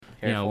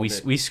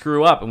we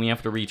screw up and we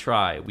have to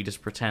retry. We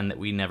just pretend that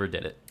we never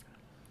did it.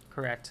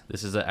 Correct.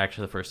 This is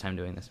actually the first time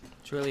doing this.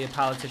 It's really a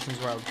politician's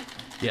world.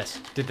 Yes.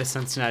 Did the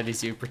Cincinnati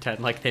Zoo pretend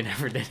like they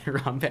never did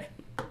Harambe?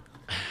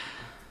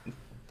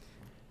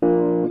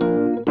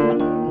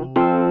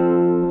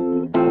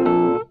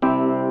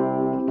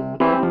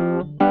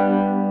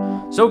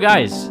 So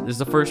guys, this is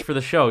the first for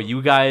the show.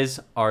 You guys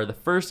are the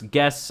first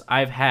guests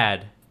I've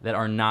had that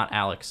are not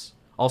Alex.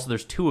 Also,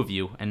 there's 2 of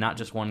you and not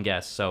just one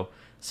guest, so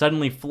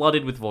suddenly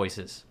flooded with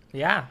voices.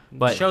 Yeah,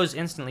 But- the show's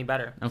instantly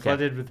better. Okay.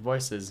 Flooded with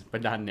voices,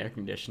 but not an air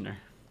conditioner.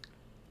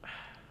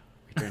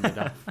 We turned it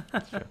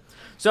off.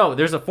 So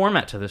there's a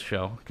format to this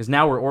show because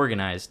now we're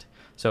organized.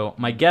 So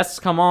my guests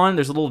come on.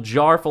 There's a little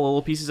jar full of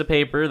little pieces of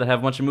paper that have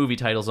a bunch of movie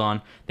titles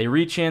on. They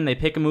reach in, they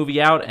pick a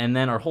movie out, and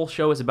then our whole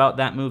show is about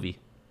that movie.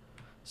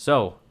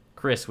 So,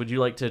 Chris, would you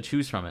like to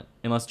choose from it?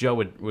 Unless Joe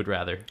would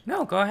rather.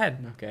 No, go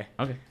ahead. Okay.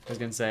 Okay. I was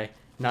going to say,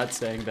 not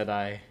saying that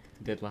I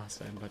did last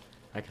time, but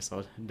I guess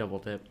I'll double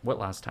dip. What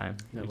last time?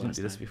 No, We didn't last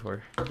do this time.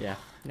 before. Yeah.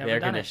 Never the air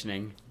done it.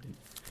 conditioning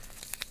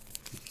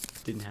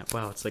didn't have...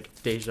 Wow, it's like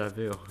deja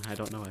vu. I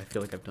don't know. I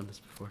feel like I've done this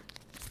before.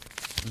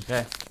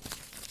 Okay.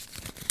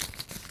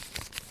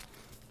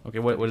 Okay,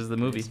 what is the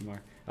movie? Some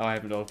more. Oh, I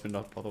haven't opened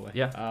up all the way.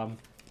 Yeah.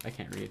 I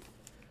can't read.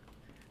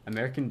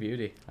 American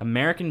Beauty.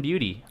 American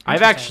Beauty. I've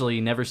Interesting.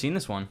 actually never seen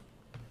this one.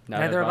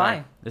 Neither have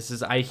I. This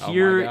is, I Oh my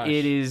hear gosh.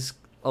 it is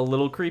a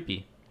little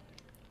creepy.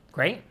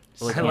 Great.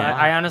 Like,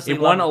 I honestly it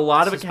won a love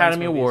lot of suspense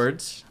Academy movies.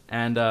 Awards,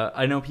 and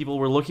I know people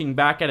were looking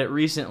back at it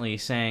recently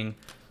saying,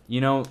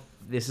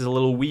 this is a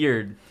little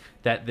weird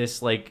that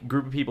this like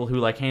group of people who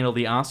like handle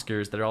the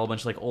Oscars that are all a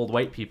bunch of like old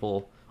white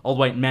people, old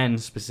white men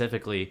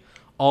specifically,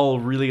 all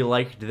really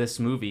liked this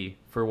movie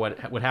for what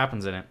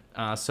happens in it.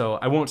 So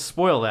I won't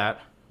spoil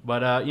that,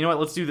 but you know what?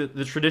 Let's do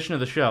the tradition of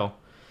the show,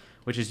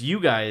 which is you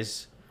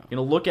guys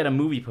look at a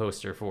movie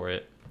poster for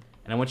it,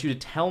 and I want you to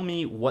tell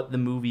me what the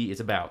movie is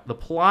about, the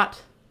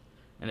plot,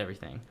 and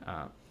everything.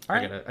 All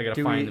right. I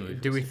gotta find the movie.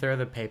 Do we throw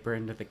the paper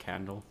into the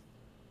candle?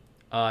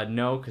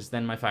 No, because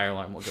then my fire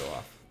alarm will go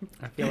off.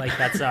 I feel like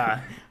that's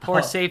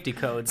poor safety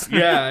codes.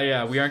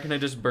 yeah, we aren't gonna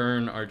just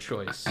burn our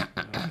choice.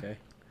 Okay.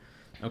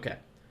 Okay,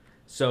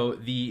 so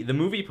the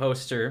movie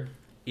poster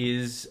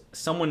is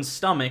someone's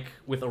stomach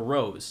with a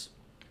rose.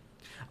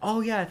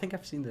 Oh, yeah, I think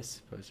I've seen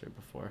this poster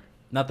before.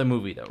 Not the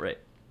movie though, right?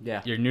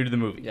 Yeah. You're new to the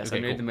movie. Yes, okay,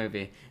 I'm new cool. to the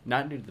movie.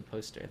 Not new to the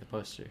poster. The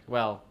poster.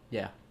 Well,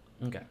 yeah.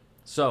 Okay,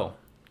 so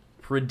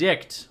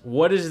predict,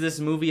 what is this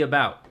movie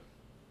about?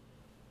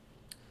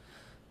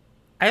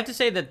 I have to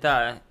say that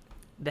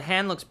the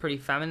hand looks pretty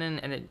feminine,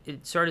 and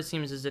it sort of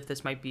seems as if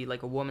this might be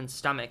like a woman's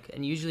stomach.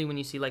 And usually when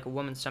you see like a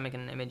woman's stomach in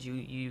an image,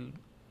 you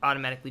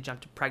automatically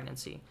jump to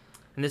pregnancy.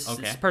 And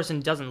this person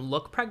doesn't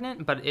look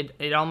pregnant, but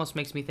it almost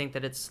makes me think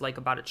that it's like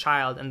about a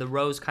child, and the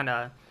rose kind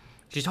of...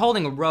 She's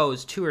holding a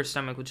rose to her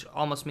stomach, which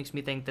almost makes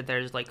me think that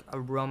there's like a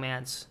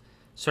romance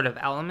sort of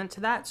element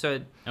to that.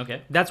 So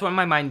Okay. that's what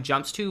my mind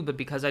jumps to, but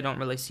because I don't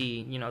really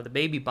see, the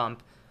baby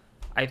bump,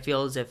 I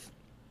feel as if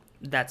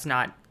that's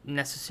not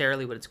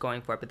necessarily what it's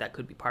going for, but that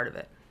could be part of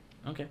it.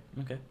 Okay.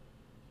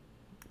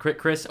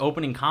 Chris,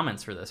 opening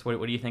comments for this. What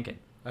are you thinking?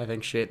 I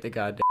think she ate the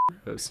goddamn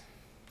rose.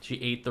 She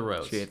ate the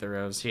rose. She ate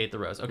the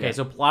rose. Okay, Yeah.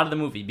 so plot of the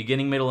movie,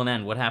 beginning, middle, and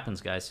end. What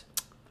happens, guys?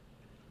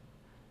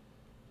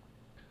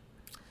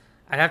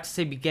 I'd have to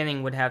say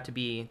beginning would have to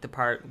be the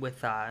part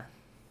with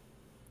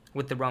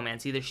the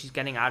romance. Either she's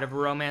getting out of a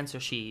romance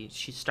or she's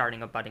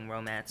starting a budding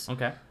romance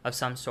Okay. of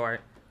some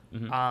sort.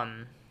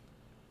 Mhm.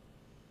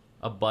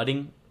 A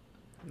budding,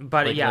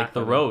 But like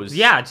the rose.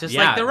 Yeah, just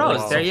like the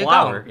rose. it's There a you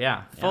flower. go.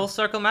 Yeah. Full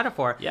circle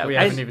metaphor. Yeah, We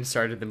I- haven't even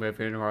started the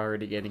movie and we're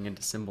already getting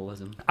into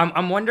symbolism.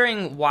 I'm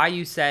wondering why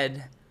you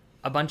said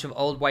a bunch of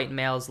old white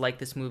males like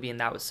this movie and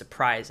that was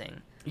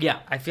surprising. Yeah.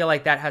 I feel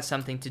like that has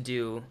something to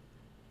do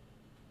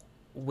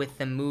with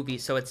the movie,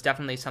 so it's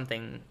definitely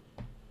something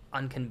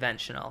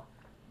unconventional.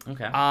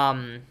 Okay.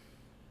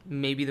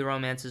 Maybe the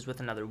romance is with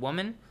another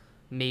woman.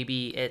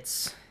 Maybe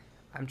it's...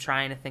 I'm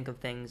trying to think of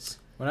things.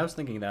 When I was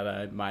thinking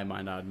that, my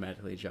mind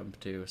automatically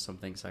jumped to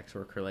something sex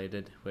work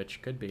related,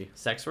 which could be.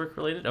 Sex work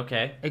related?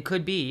 Okay. It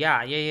could be,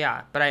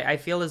 yeah. But I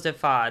feel as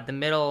if the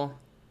middle...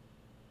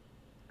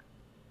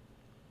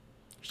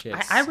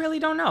 I really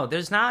don't know.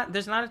 There's not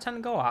a ton to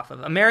go off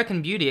of.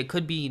 American Beauty, it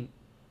could be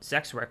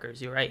sex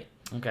workers. You're right.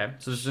 Okay.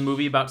 So this is a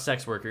movie about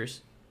sex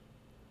workers.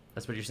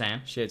 That's what you're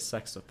saying? She had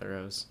sex with the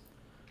rose.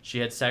 She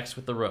had sex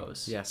with the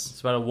rose. Yes. It's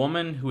about a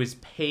woman who is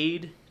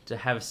paid to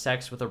have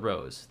sex with a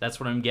rose. That's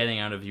what I'm getting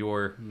out of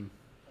your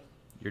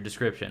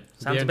description.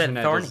 Sounds a bit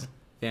thorny.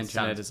 The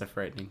internet is a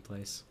frightening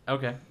place.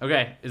 Okay.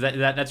 Is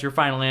that's your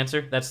final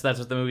answer? That's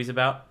what the movie's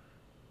about?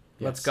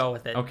 Let's Yes. go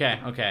with it.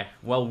 Okay.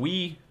 Well,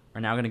 we are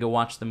now going to go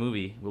watch the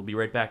movie. We'll be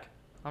right back.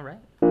 All right.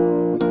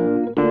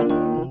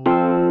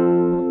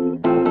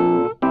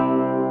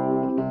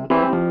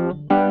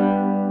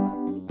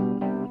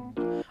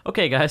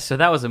 Okay, guys, so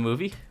that was a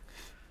movie.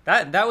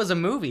 That was a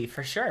movie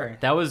for sure.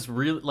 That was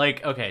really,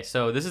 okay,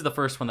 so this is the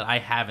first one that I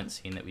haven't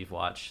seen that we've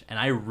watched, and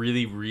I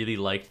really, really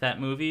liked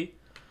that movie,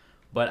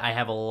 but I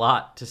have a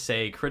lot to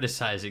say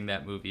criticizing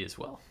that movie as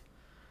well.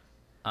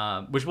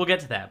 Which we'll get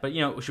to that. But,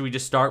 should we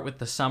just start with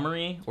the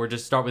summary or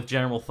just start with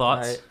general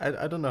thoughts?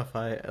 I don't know if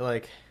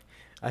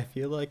I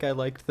feel like I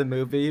liked the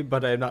movie,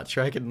 but I'm not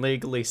sure I can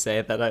legally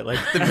say that I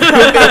liked the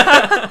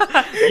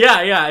movie.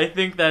 Yeah, I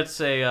think that's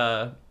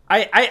a...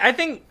 I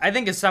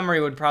think a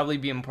summary would probably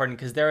be important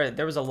because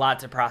there was a lot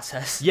to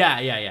process.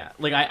 Yeah.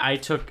 Like I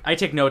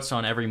take notes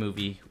on every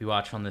movie we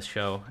watch on this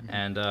show,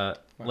 and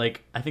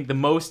like I think the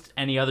most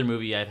any other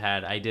movie I've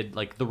had, I did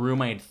like The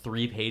Room. I had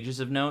 3 pages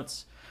of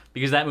notes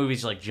because that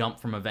movie's like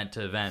jump from event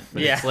to event.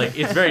 But Yeah.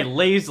 it's very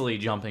lazily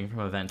jumping from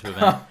event to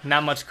event.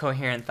 Not much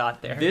coherent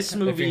thought there. This If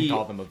you movie, can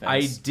call them events.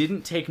 I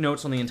didn't take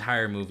notes on the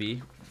entire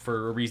movie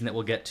for a reason that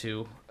we'll get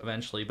to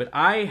eventually, but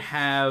I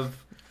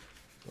have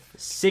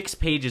 6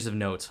 pages of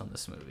notes on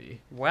this movie.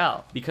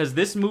 Well, Because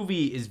this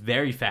movie is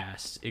very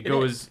fast. It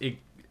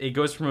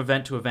goes from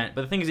event to event.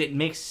 But the thing is, it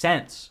makes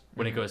sense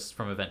when it goes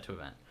from event to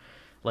event.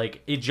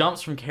 Like, it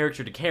jumps from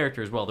character to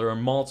character as well. There are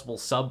multiple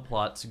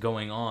subplots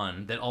going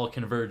on that all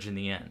converge in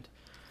the end.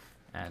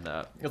 And,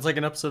 It's like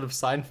an episode of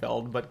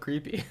Seinfeld, but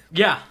creepy.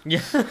 yeah.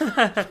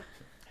 it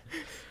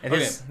Okay.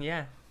 is.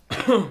 Yeah.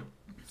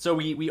 So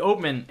we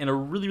open in a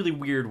really, really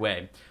weird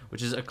way,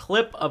 which is a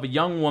clip of a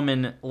young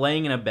woman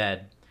laying in a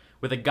bed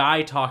with a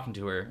guy talking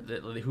to her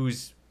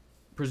who's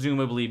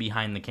presumably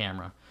behind the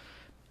camera.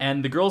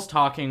 And the girl's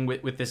talking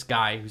with this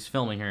guy who's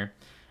filming her,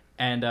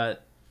 and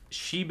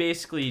she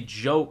basically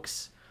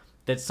jokes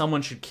that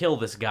someone should kill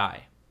this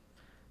guy.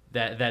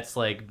 That's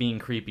like being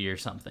creepy or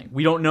something.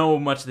 We don't know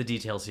much of the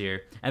details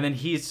here. And then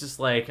he's just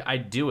like,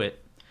 I'd do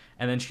it.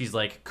 And then she's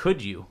like,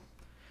 could you?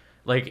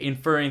 Like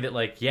inferring that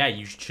like, yeah,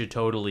 you should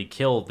totally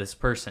kill this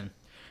person.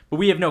 But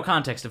we have no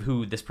context of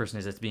who this person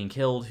is that's being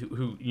killed,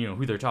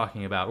 who they're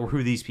talking about, or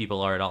who these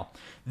people are at all.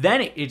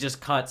 Then it just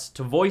cuts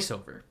to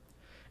voiceover.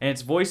 And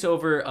it's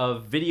voiceover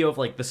of video of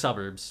like the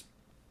suburbs.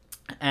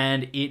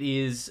 And it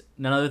is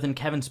none other than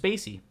Kevin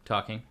Spacey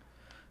talking,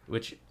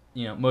 which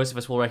most of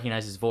us will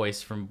recognize his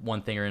voice from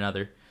one thing or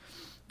another.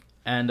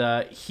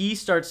 And he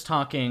starts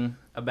talking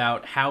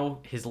about how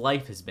his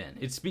life has been.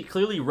 It's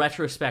clearly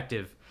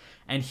retrospective,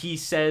 and he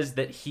says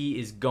that he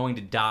is going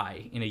to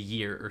die in a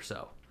year or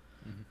so.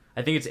 Mm-hmm.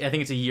 I think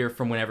it's a year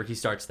from whenever he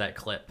starts that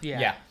clip.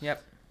 Yeah.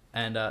 Yep.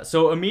 And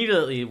so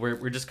immediately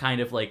we're just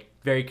kind of like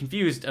very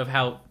confused of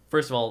how,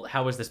 first of all,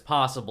 how is this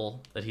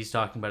possible that he's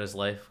talking about his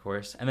life, of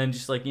course, and then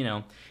just like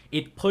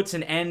it puts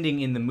an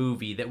ending in the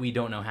movie that we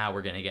don't know how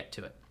we're gonna get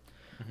to it.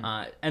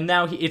 And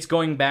now it's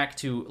going back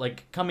to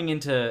like coming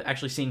into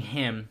actually seeing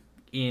him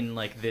in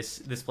like this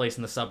place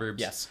in the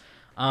suburbs. Yes.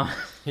 Uh,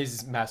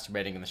 He's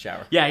masturbating in the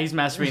shower. yeah, he's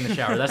masturbating in the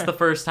shower. That's the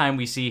first time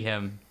we see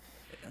him,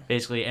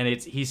 basically, and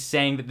he's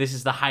saying that this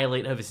is the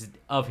highlight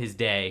of his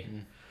day.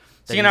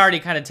 So you can already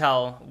kind of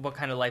tell what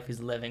kind of life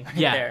he's living right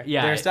there.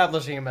 Yeah. They're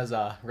establishing him as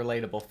a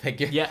relatable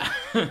figure. Yeah,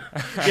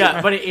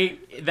 yeah. But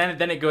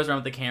then it goes around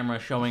with the camera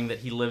showing that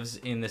he lives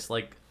in this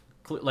like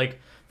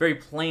very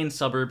plain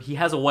suburb. He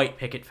has a white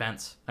picket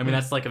fence. I mean,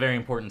 that's like a very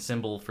important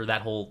symbol for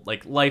that whole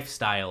like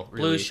lifestyle.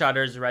 Really. Blue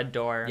shutters, red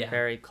door. Yeah.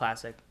 Very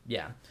classic.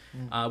 Yeah.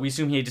 We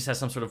assume he just has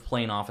some sort of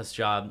plain office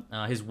job.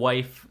 His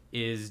wife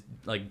is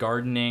like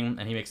gardening,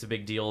 and he makes a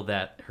big deal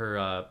that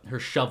her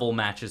shovel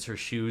matches her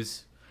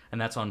shoes, and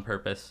that's on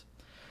purpose.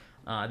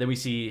 Then we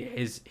see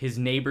his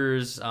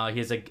neighbors. He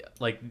has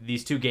like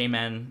these 2 gay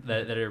men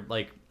that are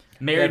like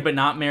married but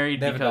not married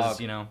they have a because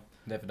dog.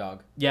 They have a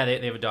dog. Yeah,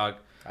 they have a dog.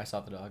 I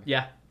saw the dog.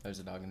 Yeah. There's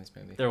a dog in this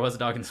movie. There was a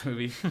dog in this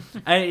movie.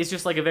 And it's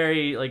just like a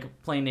very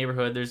like plain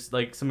neighborhood. There's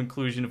like some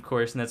inclusion, of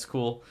course, and that's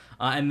cool.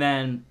 And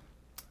then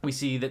we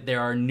see that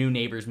there are new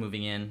neighbors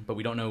moving in, but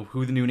we don't know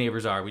who the new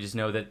neighbors are. We just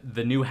know that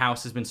the new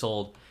house has been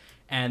sold.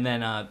 And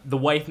then the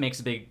wife makes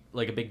a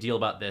big deal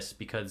about this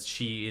because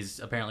she is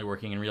apparently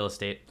working in real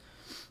estate.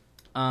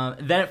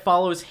 Then it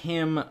follows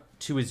him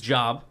to his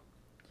job,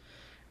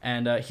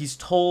 and he's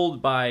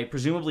told by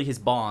presumably his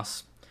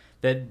boss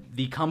that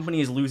the company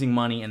is losing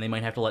money and they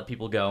might have to let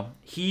people go.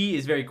 He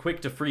is very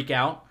quick to freak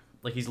out,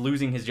 like he's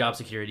losing his job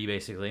security,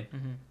 basically.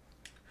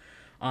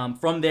 Mm-hmm.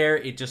 From there,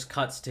 it just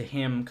cuts to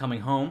him coming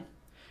home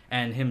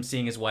and him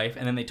seeing his wife,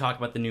 and then they talk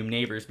about the new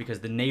neighbors because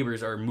the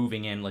neighbors are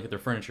moving in, like their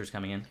furniture's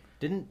coming in.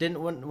 Didn't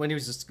when he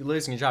was just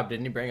losing his job,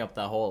 didn't he bring up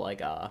the whole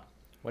like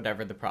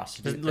whatever the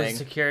prostitute The thing?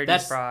 security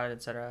fraud,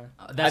 etc.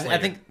 I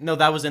think no,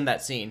 that was in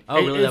that scene. Oh,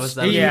 really? That was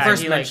He yeah,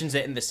 first he, mentions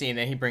it in the scene,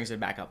 and he brings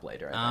it back up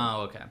later. I think.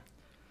 Oh, okay.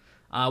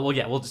 Well,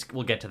 yeah,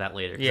 we'll get to that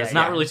later. Yeah, it's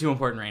not yeah. really too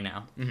important right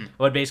now. Mm-hmm.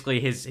 But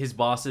basically, his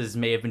bosses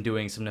may have been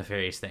doing some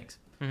nefarious things.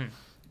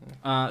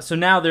 Mm-hmm. So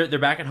now they're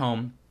back at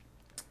home,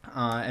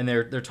 and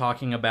they're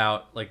talking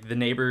about like the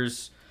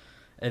neighbors.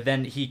 And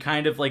then he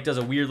kind of like does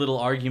a weird little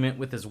argument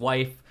with his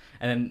wife,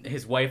 and then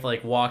his wife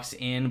like walks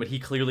in, but he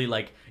clearly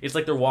like it's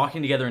like they're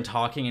walking together and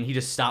talking, and he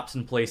just stops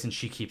in place and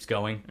she keeps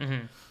going.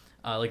 Mm-hmm.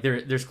 Like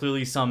there's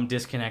clearly some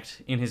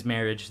disconnect in his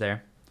marriage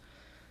there.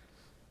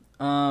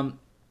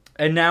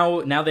 And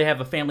now they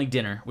have a family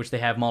dinner, which they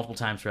have multiple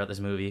times throughout this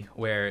movie,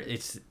 where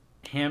it's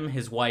him,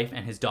 his wife,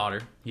 and his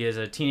daughter. He has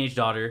a teenage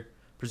daughter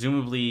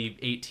presumably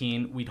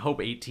 18. We'd hope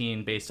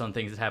 18 based on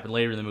things that happen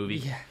later in the movie.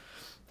 Yeah.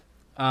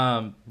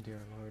 Dear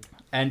Lord.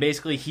 And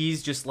basically,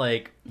 he's just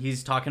like,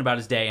 he's talking about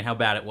his day and how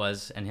bad it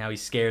was and how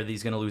he's scared that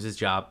he's going to lose his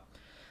job.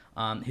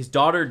 His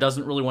daughter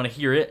doesn't really want to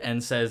hear it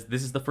and says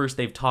this is the first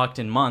they've talked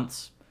in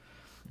months,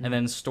 and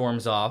then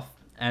storms off.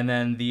 And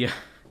then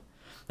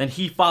then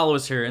he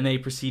follows her, and they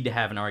proceed to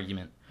have an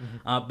argument.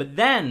 But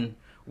then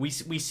we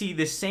see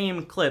this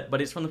same clip, but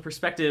it's from the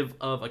perspective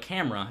of a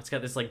camera. It's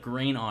got this like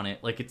grain on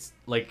it, like it's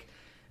like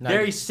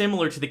very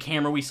similar to the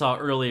camera we saw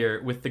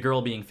earlier with the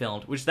girl being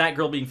filmed. Which that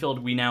girl being filmed,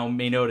 we now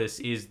may notice,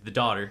 is the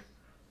daughter,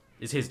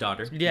 is his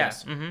daughter.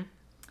 Yes.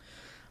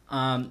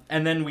 And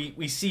then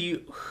we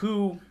see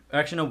who.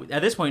 Actually, no.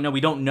 At this point, no,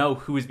 we don't know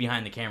who is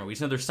behind the camera. We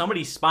just know there's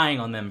somebody spying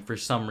on them for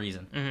some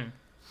reason.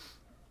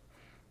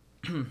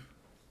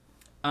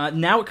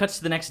 Now it cuts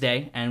to the next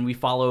day, and we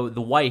follow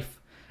the wife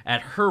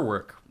at her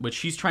work, which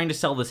she's trying to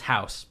sell this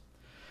house.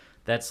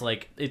 That's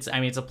like it's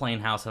a plain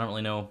house. I don't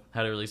really know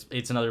how to really.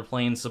 It's another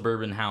plain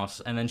suburban house,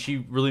 and then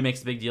she really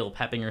makes a big deal,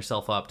 pepping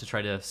herself up to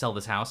try to sell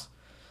this house.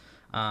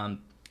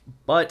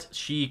 But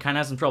she kind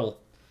of has some trouble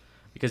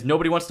because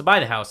nobody wants to buy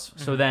the house.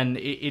 So then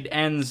it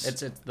ends.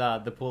 It's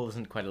the pool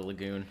isn't quite a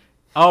lagoon.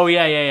 Oh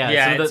yeah.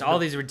 Yeah, So it's all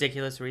these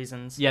ridiculous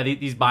reasons. Yeah,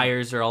 these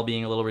buyers are all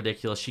being a little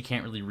ridiculous. She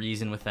can't really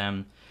reason with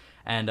them.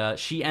 And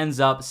she ends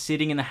up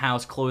sitting in the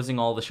house, closing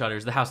all the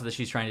shutters, the house that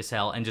she's trying to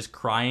sell, and just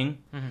crying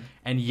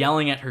and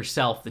yelling at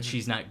herself that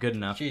she's not good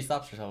enough. She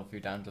stops herself a few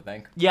times, I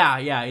think.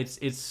 Yeah,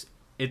 it's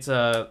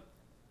a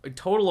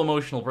total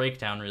emotional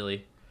breakdown,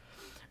 really.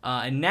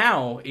 And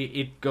now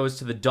it goes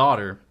to the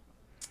daughter,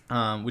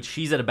 which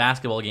she's at a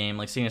basketball game,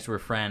 like sitting next to her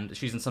friend.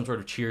 She's in some sort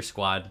of cheer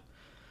squad.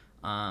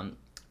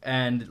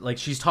 And like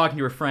she's talking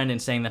to her friend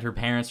and saying that her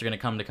parents are going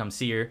to come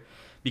see her.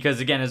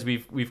 Because again, as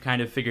we've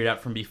kind of figured out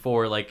from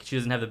before, like she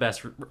doesn't have the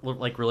best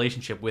like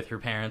relationship with her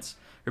parents.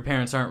 Her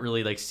parents aren't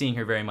really like seeing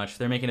her very much.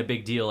 They're making a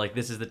big deal, like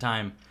this is the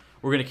time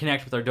we're gonna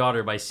connect with our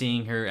daughter by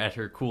seeing her at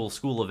her cool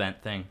school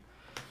event thing.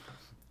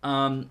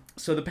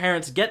 So the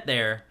parents get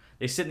there,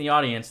 they sit in the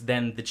audience,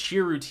 then the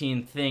cheer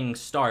routine thing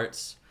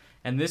starts,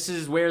 and this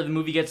is where the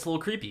movie gets a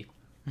little creepy.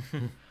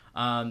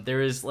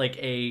 There is like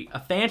a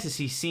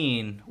fantasy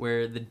scene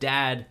where the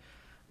dad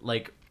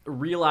like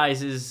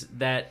realizes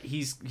that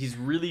he's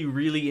really,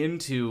 really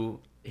into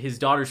his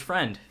daughter's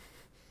friend.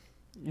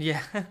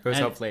 Yeah. Who's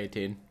hopefully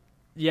 18.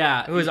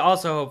 Yeah. Who is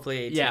also hopefully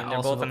 18. Yeah, They're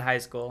also both in high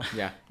school.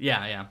 Yeah.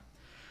 Yeah.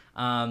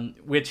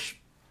 Which,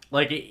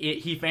 like,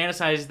 he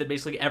fantasizes that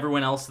basically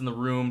everyone else in the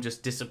room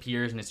just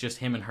disappears and it's just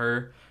him and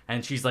her,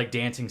 and she's, like,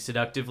 dancing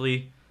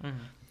seductively.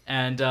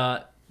 And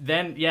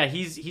then, yeah,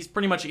 he's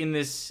pretty much in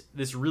this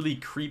really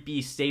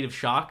creepy state of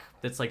shock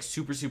that's, like,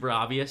 super, super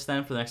obvious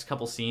then for the next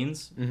couple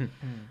scenes.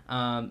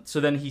 So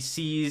then he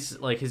sees,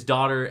 like, his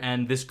daughter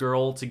and this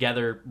girl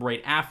together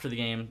right after the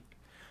game.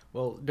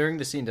 Well, during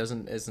the scene, is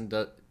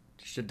that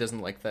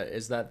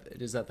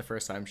the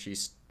first time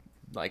she's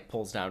like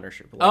pulls down her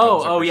shirt?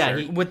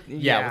 Shirt? With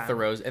the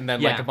rose, and then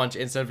like a bunch,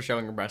 instead of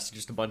showing her breasts,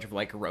 just a bunch of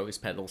like rose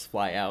petals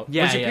fly out.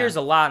 Which appears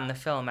a lot in the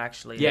film,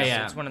 actually.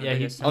 It's one of the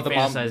biggest.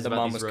 The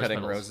mom was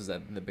cutting roses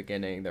at the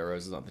beginning. There are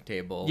roses on the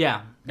table.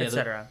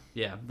 Etc.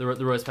 The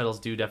rose petals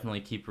do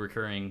definitely keep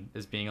recurring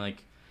as being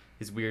like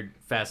his weird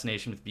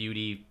fascination with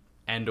beauty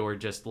and or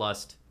just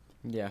lust.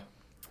 Yeah.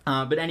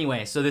 But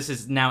anyway, so this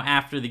is now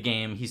after the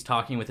game. He's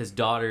talking with his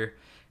daughter.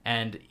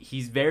 And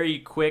he's very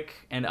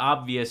quick and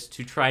obvious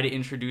to try to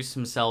introduce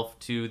himself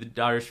to the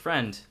daughter's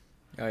friend.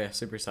 Oh, yeah,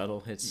 super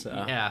subtle. It's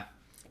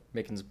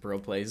making some bro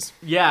plays.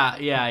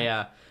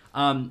 Yeah.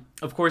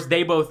 Of course,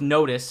 they both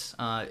notice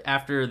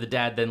after the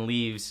dad then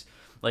leaves.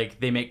 Like,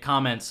 they make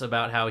comments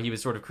about how he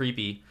was sort of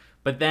creepy.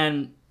 But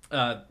then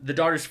the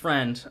daughter's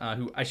friend,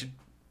 who I should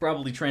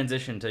probably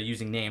transition to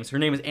using names. Her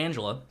name is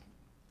Angela.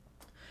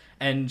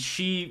 And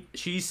she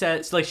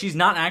says, like, she's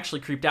not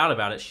actually creeped out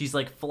about it. She's,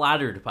 like,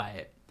 flattered by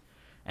it.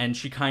 And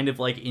she kind of,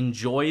 like,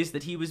 enjoys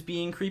that he was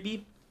being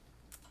creepy.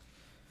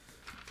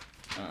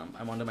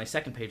 I'm on to my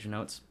second page of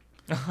notes.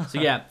 So,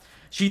 yeah,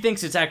 she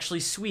thinks it's actually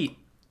sweet.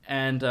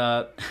 And,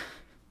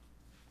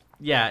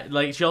 yeah,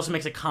 like, she also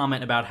makes a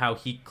comment about how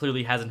he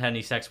clearly hasn't had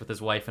any sex with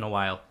his wife in a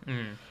while.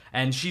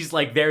 And she's,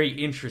 like, very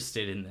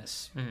interested in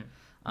this.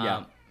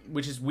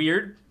 Which is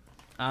weird.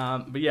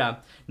 But, yeah,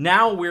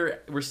 now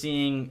we're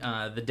seeing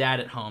the dad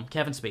at home,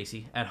 Kevin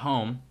Spacey, at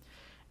home.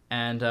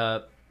 And,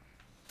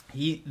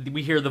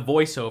 we hear the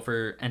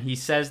voiceover, and he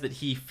says that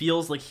he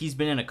feels like he's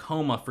been in a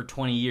coma for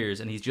 20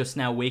 years, and he's just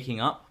now waking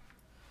up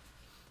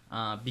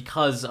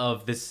because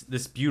of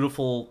this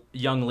beautiful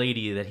young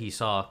lady that he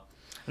saw.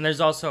 And there's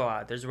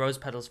also there's rose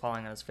petals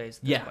falling on his face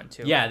at this point,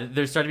 too. Yeah,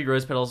 there's starting to be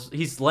rose petals.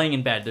 He's laying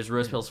in bed. There's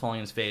rose petals falling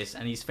on his face,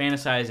 and he's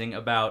fantasizing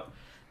about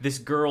this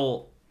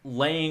girl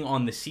laying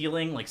on the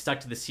ceiling, like stuck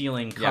to the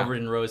ceiling, covered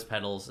in rose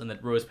petals, and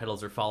that rose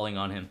petals are falling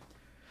on him.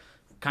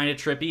 Kind of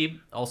trippy,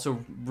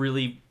 also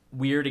really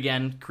weird.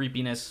 Again,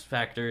 creepiness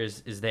factor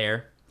is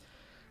there.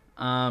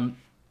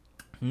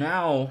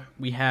 Now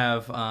we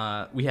have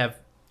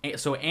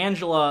so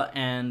Angela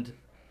and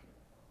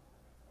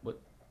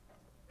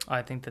Oh,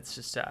 I think that's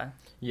just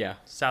yeah,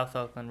 South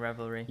Oakland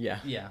rivalry. yeah.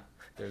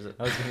 I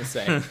was gonna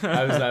say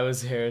I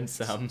was hearing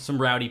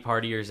some rowdy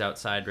partiers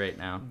outside right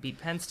now. Beat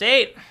Penn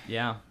State.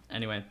 Yeah.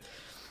 Anyway,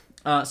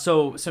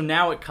 so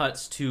now it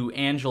cuts to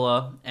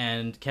Angela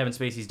and Kevin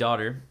Spacey's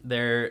daughter.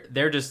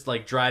 They're just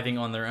like driving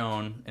on their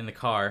own in the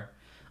car,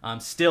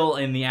 still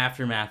in the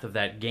aftermath of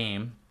that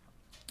game.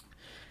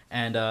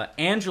 And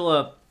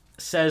Angela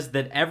says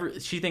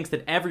that she thinks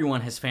that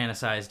everyone has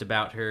fantasized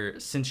about her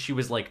since she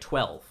was like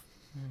 12.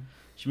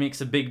 She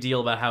makes a big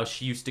deal about how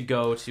she used to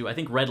go to, I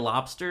think, Red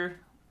Lobster,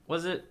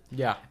 was it?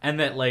 Yeah. And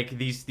that like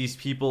these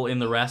people in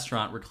the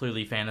restaurant were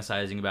clearly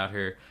fantasizing about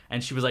her,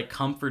 and she was like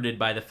comforted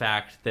by the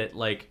fact that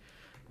like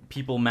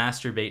people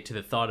masturbate to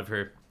the thought of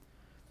her,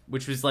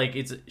 which was like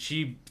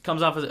she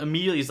comes off as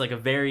immediately as like a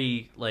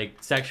very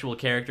like sexual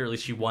character, at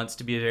least she wants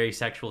to be a very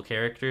sexual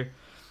character.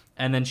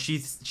 And then she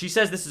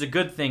says this is a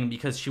good thing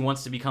because she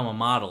wants to become a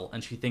model,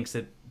 and she thinks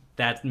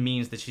that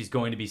means that she's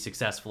going to be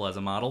successful as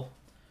a model.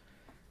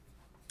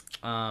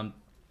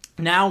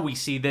 Now we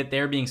see that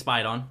they're being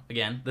spied on,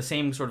 again, the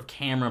same sort of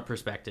camera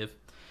perspective.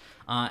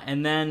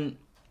 And then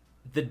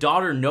the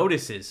daughter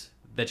notices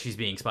that she's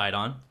being spied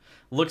on,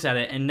 looks at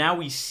it, and now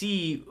we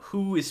see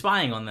who is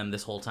spying on them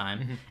this whole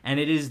time, and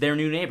it is their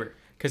new neighbor.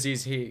 Because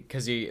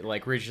he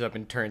like reaches up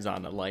and turns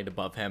on a light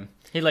above him.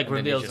 He like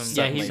reveals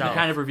himself. Yeah, he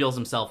kind of reveals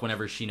himself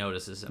whenever she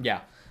notices him.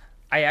 Yeah.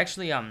 I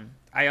actually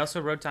I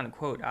also wrote down a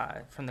quote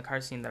from the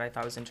car scene that I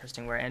thought was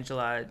interesting, where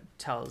Angela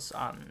tells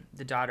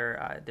the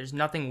daughter, "There's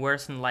nothing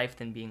worse in life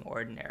than being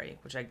ordinary,"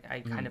 which I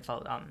kind of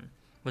felt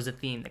was a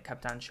theme that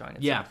kept on showing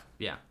itself.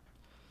 Yeah.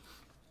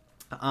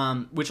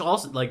 Which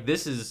also like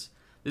this is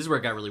where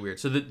it got really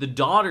weird. So the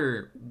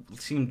daughter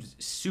seemed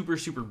super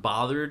super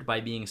bothered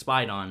by being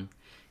spied on,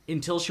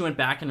 until she went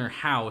back in her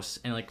house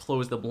and like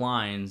closed the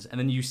blinds, and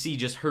then you see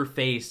just her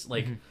face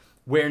like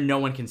where no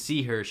one can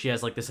see her. She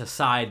has like this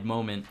aside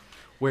moment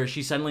where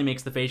she suddenly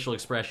makes the facial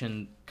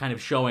expression kind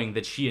of showing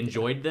that she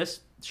enjoyed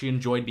this. She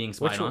enjoyed being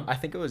spied on. I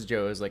think it was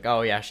Joe. It was like,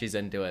 oh yeah, she's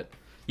into it.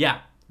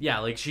 Yeah,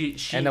 like she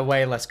in a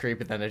way less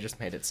creepy than it just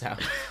made it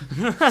sound.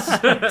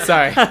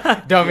 Sorry,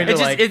 don't mean to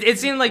like. It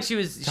seemed like she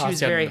was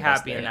very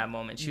happy in that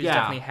moment. She was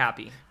definitely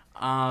happy.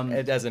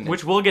 It doesn't.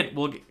 Which I'll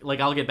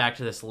get back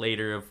to this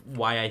later of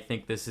why I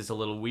think this is a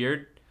little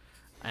weird.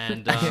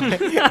 And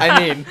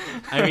I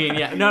mean,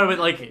 yeah, no, but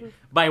like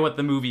by what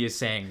the movie is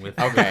saying with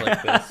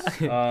like this.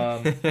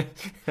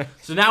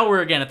 So now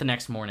we're again at the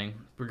next morning,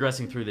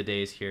 progressing through the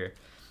days here,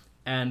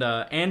 and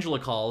Angela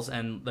calls,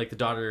 and like the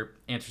daughter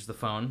answers the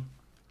phone,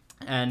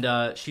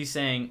 and she's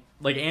saying,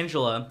 like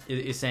Angela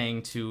is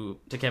saying to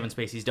Kevin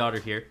Spacey's daughter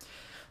here,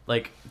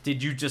 like,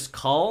 did you just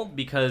call?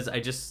 Because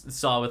I just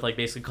saw with like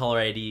basically caller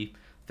ID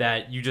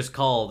that you just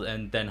called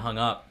and then hung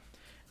up,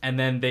 and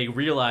then they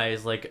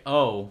realize like,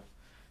 oh,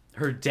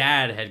 her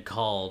dad had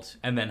called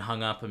and then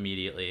hung up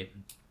immediately.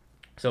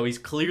 So he's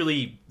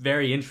clearly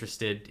very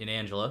interested in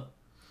Angela.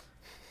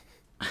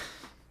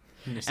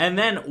 And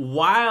then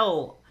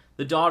while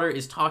the daughter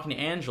is talking to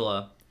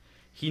Angela,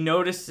 he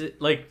notices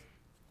like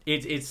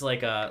it's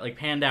like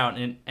panned out,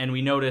 and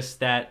we notice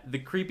that the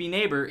creepy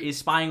neighbor is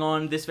spying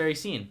on this very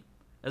scene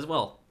as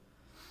well,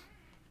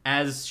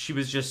 as she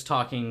was just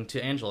talking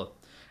to Angela.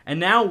 And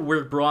now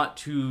we're brought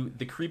to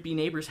the creepy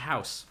neighbor's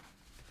house.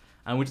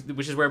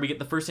 Which is where we get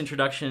the first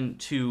introduction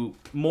to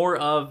more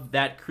of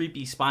that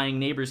creepy spying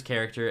neighbor's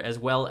character, as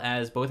well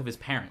as both of his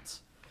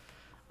parents.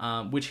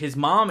 Which his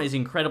mom is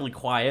incredibly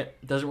quiet,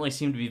 doesn't really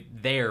seem to be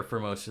there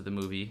for most of the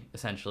movie,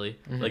 essentially,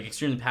 like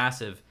extremely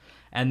passive.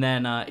 And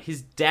then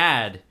his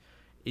dad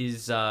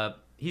is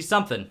he's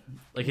something.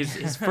 Like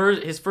his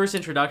first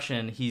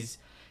introduction, he's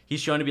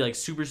shown to be like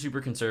super super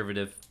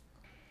conservative.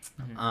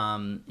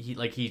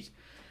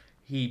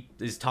 He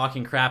is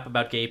talking crap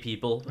about gay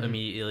people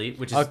immediately,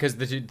 which is because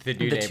the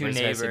two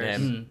neighbors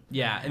him.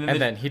 Yeah,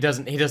 and then he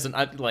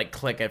doesn't like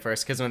click at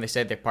first, because when they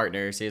say they're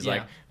partners, he's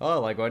like,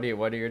 oh, like what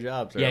are your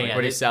jobs? Or, like,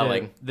 what are you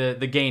selling? The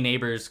gay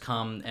neighbors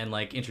come and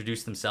like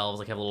introduce themselves,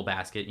 like have a little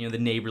basket, the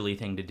neighborly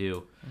thing to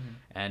do,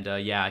 and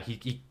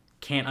he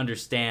can't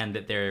understand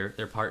that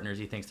they're partners.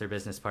 He thinks they're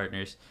business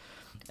partners,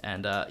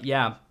 and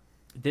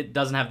it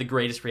doesn't have the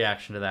greatest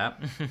reaction to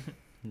that.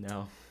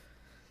 No.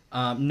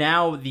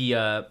 Now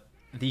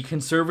the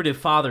conservative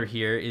father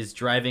here is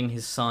driving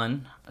his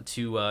son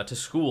to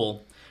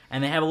school,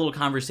 and they have a little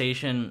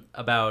conversation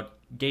about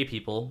gay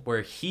people,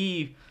 where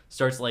he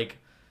starts like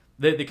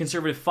the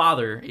conservative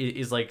father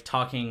is like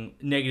talking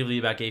negatively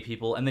about gay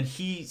people, and then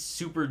he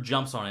super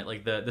jumps on it.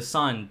 Like the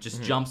son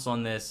just jumps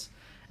on this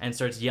and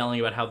starts yelling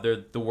about how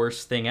they're the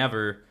worst thing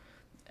ever,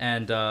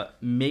 and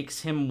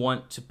makes him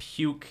want to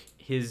puke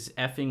his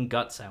effing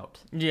guts out.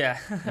 Yeah.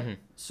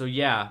 So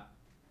yeah,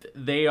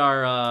 they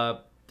are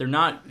they're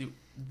not.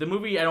 The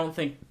movie, I don't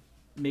think,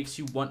 makes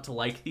you want to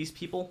like these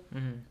people.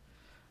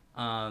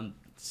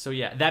 So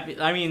yeah,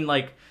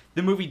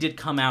 the movie did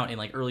come out in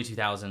like early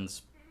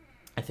 2000s.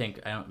 I think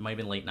it might have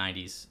been late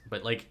 90s,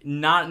 but like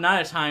not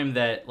a time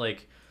that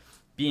like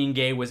being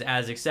gay was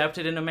as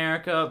accepted in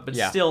America. But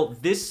still,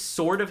 this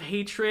sort of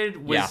hatred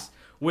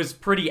was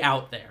pretty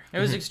out there. It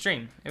was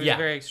extreme. It was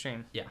very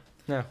extreme. Yeah.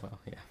 Yeah. Well,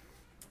 yeah.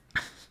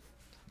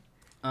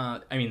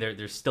 I mean,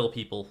 there's still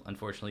people,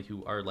 unfortunately,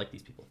 who are like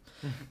these people.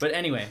 But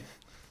anyway,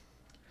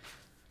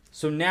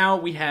 so now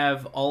we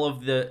have all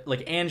of the,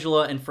 like,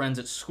 Angela and friends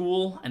at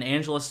school, and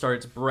Angela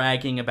starts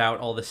bragging about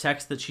all the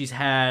sex that she's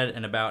had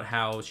and about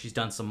how she's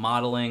done some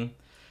modeling.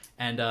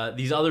 And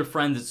these other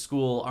friends at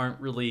school aren't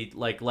really,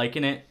 like,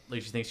 liking it.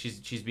 Like, she thinks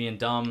she's being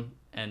dumb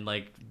and,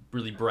 like,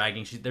 really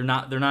bragging. They're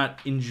not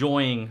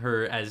enjoying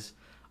her as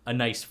a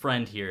nice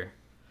friend here,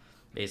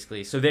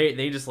 basically. So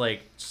they just,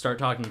 like, start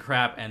talking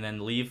crap and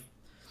then leave.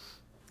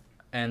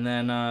 And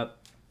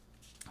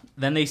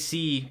then they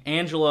see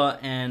Angela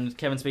and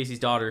Kevin Spacey's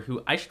daughter,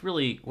 who I should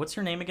really... What's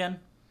her name again?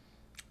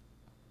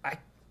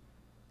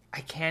 I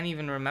can't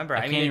even remember.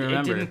 I mean,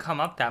 it didn't come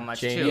up that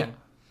much, too. Yeah.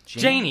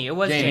 Janie. It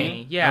was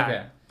Janie.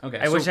 Yeah. Okay.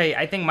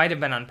 I think might have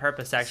been on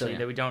purpose, actually,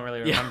 that we don't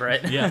really remember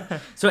it. Yeah.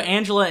 So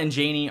Angela and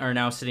Janie are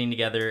now sitting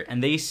together,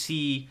 and they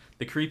see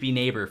the creepy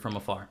neighbor from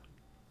afar.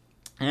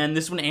 And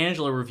this is when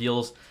Angela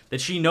reveals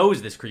that she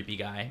knows this creepy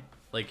guy.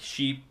 Like,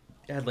 she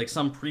had, like,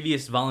 some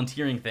previous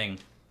volunteering thing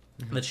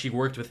that she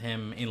worked with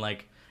him in,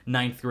 like,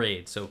 9th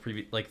grade, so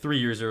 3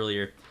 years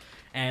earlier.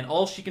 And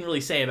all she can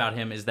really say about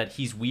him is that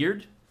he's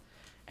weird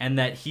and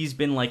that he's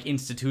been, like,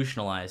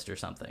 institutionalized or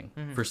something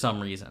for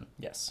some reason.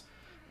 Yes.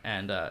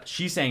 And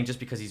she's saying just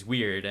because he's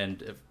weird,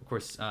 and of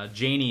course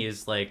Janie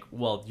is like,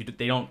 well,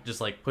 they don't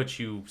just, like, put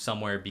you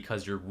somewhere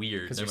because you're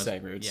weird. Because you're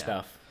saying weird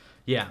stuff.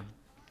 Yeah.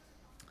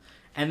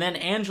 And then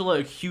Angela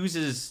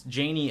accuses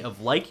Janie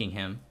of liking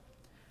him,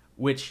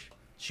 which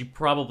she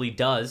probably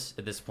does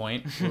at this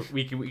point.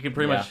 we can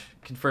pretty much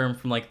confirm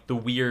from, like, the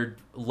weird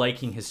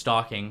liking his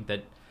stalking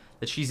that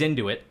she's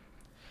into it.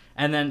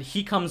 And then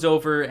he comes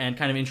over and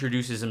kind of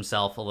introduces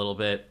himself a little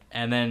bit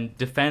and then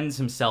defends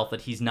himself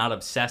that he's not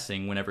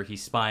obsessing whenever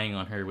he's spying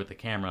on her with the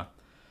camera.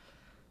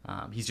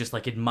 He's just,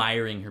 like,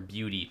 admiring her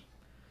beauty.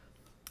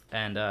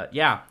 And,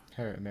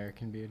 Her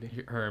American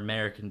beauty. Her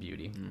American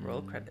beauty.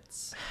 Roll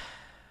credits.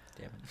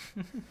 Damn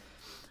it.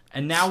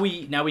 And now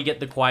we get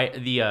the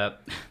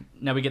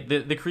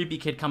creepy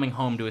kid coming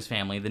home to his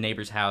family, the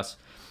neighbor's house.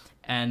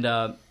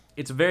 And,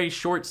 it's a very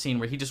short scene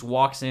where he just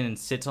walks in and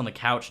sits on the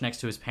couch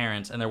next to his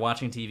parents, and they're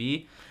watching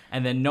TV,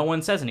 and then no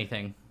one says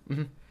anything.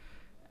 Mm-hmm.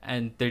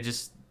 And they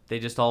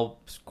just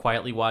all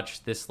quietly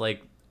watch this,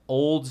 like,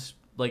 old,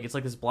 like, it's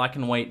like this black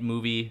and white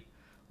movie,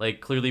 like,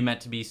 clearly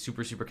meant to be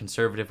super, super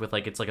conservative with,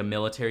 like, it's like a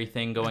military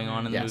thing going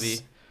on in the movie.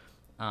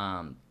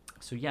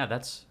 So yeah,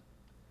 that's...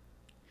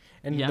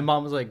 And the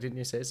mom was like, didn't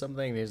you say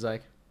something? And he was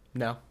like,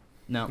 no.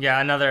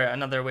 Yeah,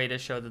 another way to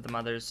show that the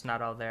mother's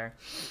not all there.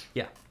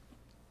 Yeah.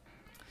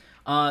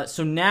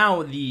 So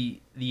now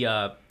the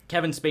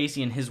Kevin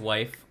Spacey and his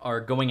wife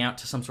are going out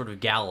to some sort of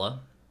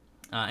gala,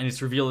 and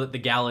it's revealed that the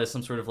gala is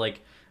some sort of,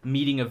 like,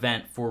 meeting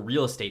event for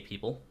real estate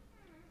people,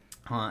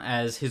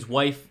 as his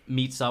wife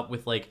meets up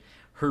with, like,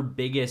 her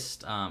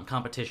biggest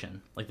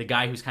competition, like the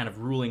guy who's kind of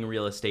ruling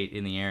real estate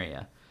in the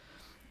area.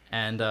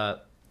 And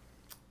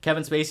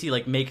Kevin Spacey,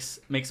 like, makes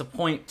a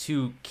point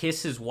to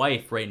kiss his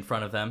wife right in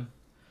front of them,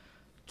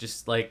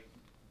 just, like,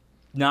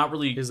 not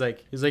really. He's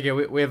like, yeah,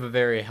 we have a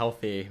very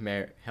healthy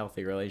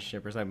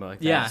relationship or something like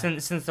that. Yeah.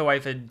 Since the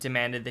wife had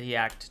demanded that he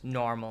act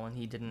normal, and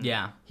he didn't.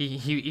 Yeah.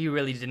 He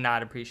really did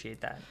not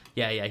appreciate that.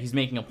 Yeah. He's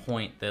making a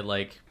point that,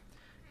 like,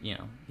 you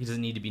know, he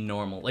doesn't need to be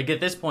normal. Like, at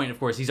this point, of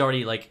course, he's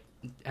already, like,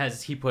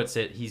 as he puts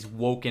it, he's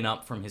woken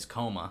up from his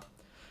coma,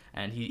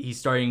 and he's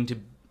starting to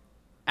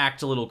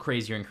act a little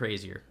crazier and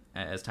crazier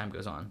as time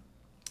goes on.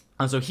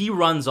 And so he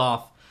runs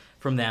off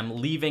from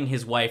them, leaving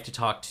his wife to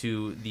talk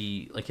to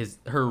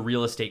her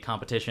real estate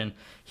competition.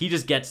 He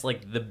just gets,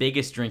 like, the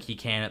biggest drink he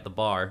can at the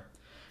bar.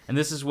 And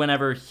this is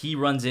whenever he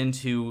runs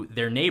into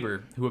their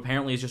neighbor, who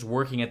apparently is just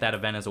working at that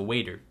event as a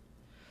waiter.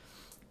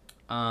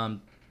 And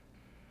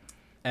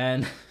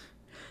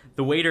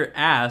the waiter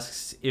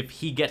asks if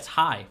he gets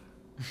high.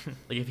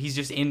 Like, if he's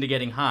just into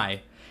getting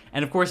high.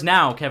 And of course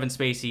now, Kevin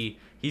Spacey,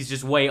 he's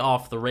just way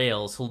off the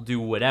rails. He'll do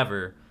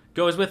whatever.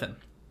 Goes with him.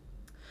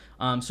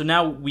 So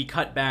now we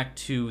cut back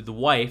to the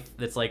wife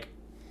that's, like,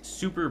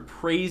 super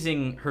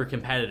praising her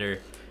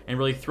competitor and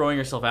really throwing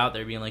herself out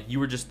there, being like,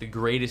 you were just the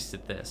greatest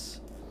at this.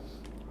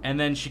 And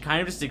then she kind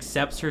of just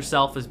accepts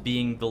herself as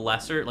being the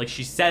lesser. Like,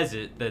 she says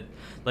it, that,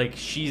 like,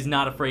 she's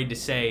not afraid to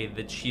say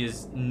that she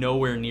is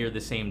nowhere near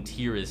the same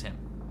tier as him.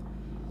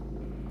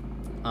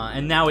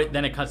 And now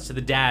it cuts to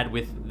the dad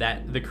with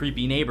the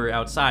creepy neighbor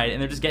outside,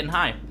 and they're just getting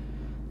high.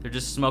 They're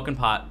just smoking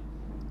pot.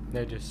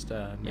 They're just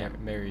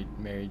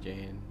Mary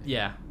Jane.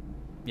 Yeah.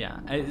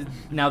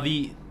 Now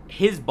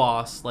his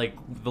boss, like,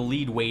 the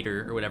lead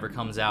waiter or whatever,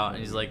 comes out and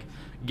he's like,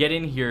 get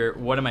in here,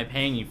 what am I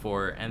paying you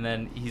for? And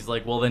then he's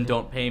like, well, then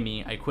don't pay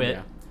me, I quit.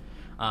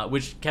 Yeah.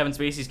 Which Kevin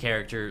Spacey's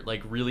character,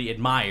 like, really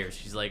admires.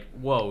 She's like,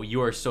 whoa,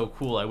 you are so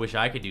cool, I wish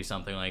I could do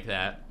something like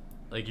that.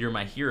 Like, you're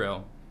my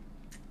hero.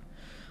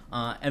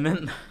 And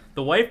then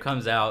the wife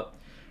comes out,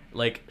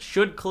 like,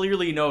 should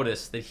clearly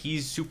notice that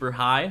he's super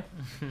high,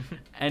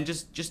 and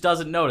just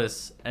doesn't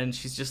notice. And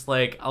she's just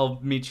like, I'll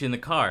meet you in the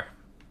car.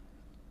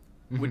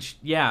 Which,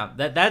 yeah,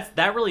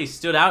 that really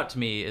stood out to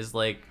me. Is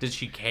like, did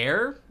she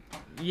care?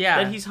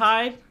 Yeah. That he's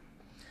high?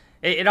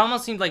 It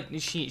almost seemed like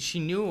she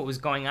knew what was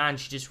going on.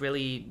 She just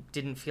really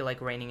didn't feel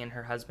like reining in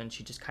her husband.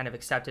 She just kind of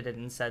accepted it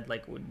and said,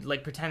 like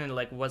pretended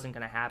like it wasn't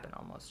going to happen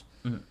almost.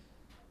 Mm-hmm.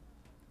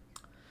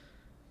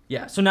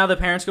 Yeah, so now the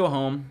parents go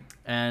home,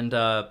 and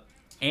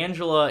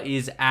Angela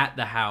is at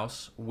the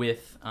house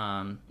with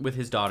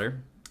his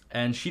daughter,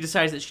 and she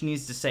decides that she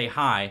needs to say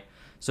hi.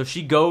 So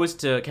she goes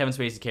to Kevin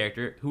Spacey's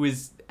character, who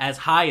is as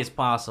high as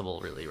possible,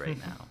 really, right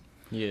now.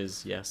 He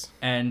is, yes.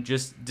 And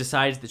just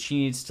decides that she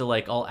needs to,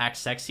 like, all act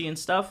sexy and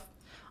stuff.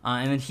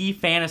 And then he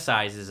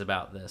fantasizes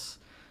about this.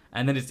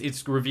 And then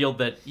it's revealed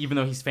that even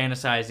though he's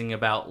fantasizing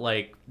about,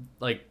 like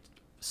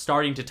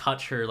starting to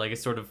touch her, like a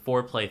sort of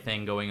foreplay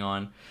thing going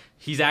on,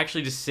 he's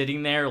actually just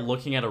sitting there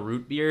looking at a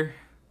root beer.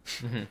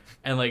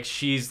 And, like,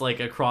 she's, like,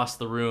 across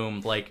the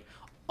room, like,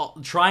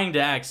 trying to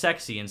act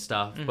sexy and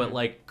stuff, but,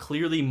 like,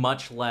 clearly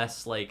much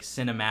less, like,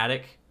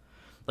 cinematic.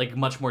 Like,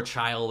 much more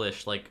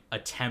childish, like,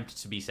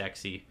 attempt to be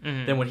sexy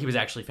than what he was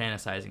actually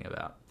fantasizing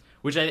about.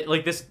 Which,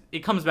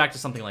 it comes back to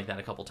something like that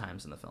a couple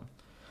times in the film.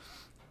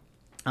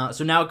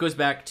 So now it goes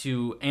back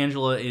to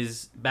Angela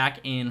is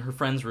back in her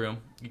friend's room,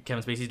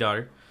 Kevin Spacey's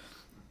daughter,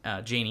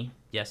 Janie.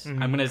 Yes,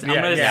 I'm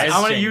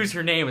gonna use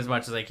her name as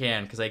much as I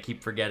can because I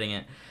keep forgetting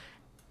it.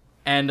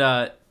 And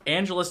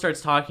Angela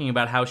starts talking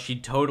about how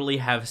she'd totally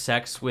have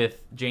sex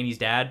with Janie's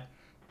dad.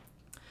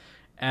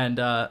 And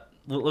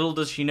little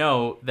does she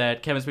know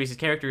that Kevin Spacey's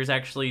character is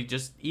actually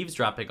just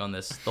eavesdropping on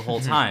this the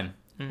whole time.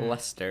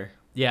 Lester.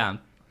 Yeah.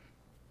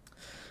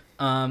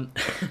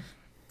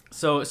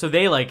 So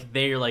they're like,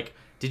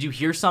 did you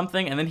hear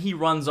something? And then he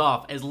runs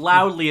off as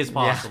loudly as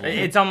possible.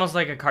 Yeah. It's almost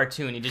like a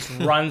cartoon. He just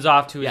runs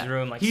off to his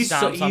room, like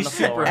stomps on the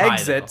floor.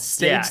 Exit,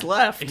 stage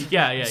left.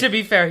 Yeah. To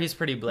be fair, he's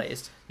pretty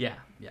blazed. Yeah.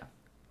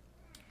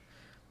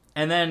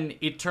 And then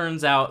it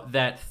turns out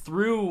that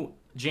through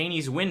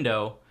Janie's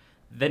window,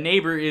 the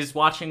neighbor is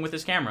watching with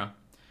his camera.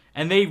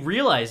 And they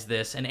realize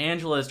this, and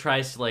Angela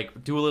tries to,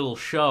 like, do a little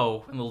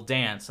show, a little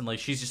dance, and, like,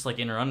 she's just, like,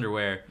 in her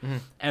underwear.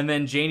 And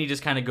then Janie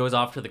just kind of goes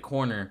off to the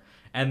corner,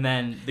 and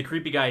then the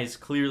creepy guy is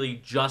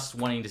clearly just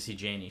wanting to see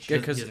Janie. He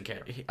doesn't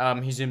care. He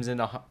zooms in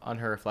on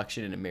her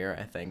reflection in a mirror,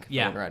 I think.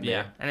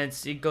 Yeah. And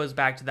it goes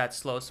back to that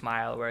slow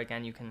smile where,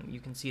 again, you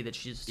can see that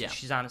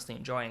she's honestly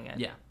enjoying it.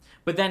 Yeah.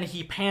 But then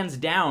he pans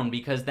down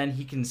because then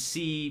he can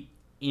see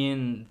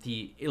in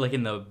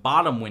the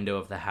bottom window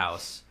of the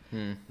house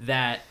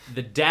that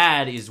the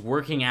dad is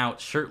working out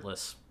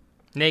shirtless,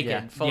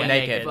 naked, fully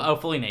naked. Oh,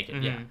 fully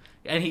naked. Yeah,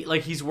 and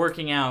he's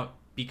working out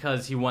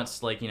because he wants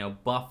to, like,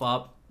 buff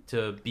up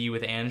to be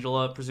with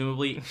Angela,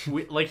 presumably.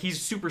 Like, he's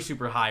super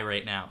super high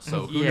right now,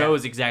 so who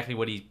knows exactly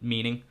what he's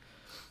meaning.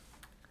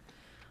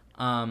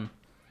 Do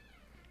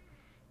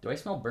I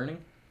smell burning?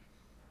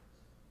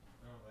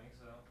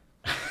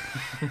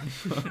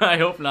 I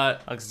hope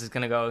not. Alex is just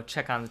gonna go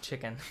check on the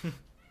chicken.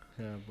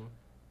 Yeah, boy.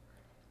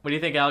 What do you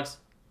think, Alex?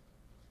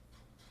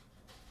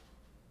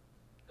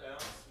 I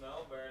don't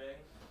smell burning,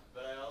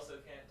 but I also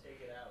can't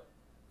take it out.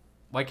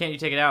 Why can't you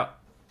take it out?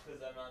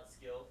 Because I'm not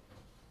skilled.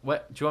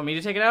 What? Do you want me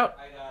to take it out?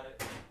 I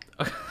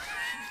got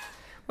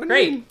it.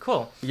 Great,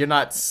 cool. You're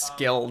not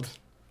skilled.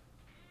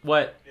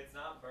 What? It's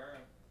not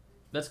burning.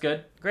 That's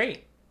good.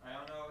 Great. I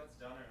don't know if it's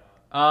done or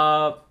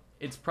not.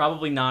 It's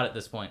probably not at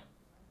this point.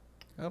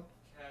 Oh. Okay.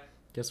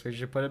 Guess we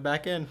should put it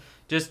back in.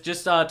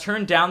 Just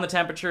turn down the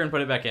temperature and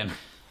put it back in.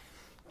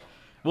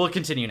 We'll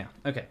continue now.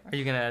 Okay. Are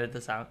you gonna edit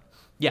this out?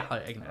 Yeah, I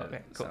can edit Okay,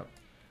 this cool.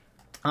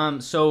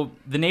 out. So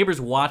the neighbor's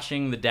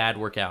watching the dad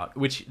work out,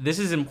 which this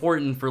is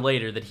important for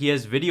later, that he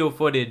has video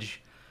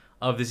footage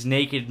of this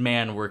naked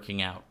man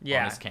working out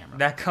on his camera.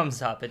 That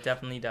comes up. It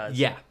definitely does.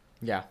 Yeah.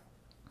 Yeah.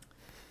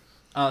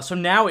 So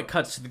now it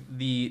cuts to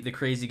the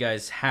crazy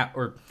guy's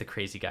or the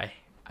crazy guy.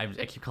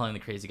 I keep calling him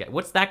the crazy guy.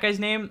 What's that guy's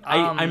name?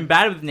 I'm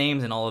bad with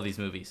names in all of these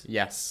movies.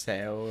 Yes,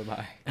 so am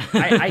I.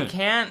 I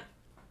can't.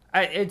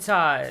 It's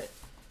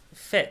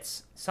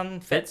Fitz. Something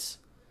Fitz.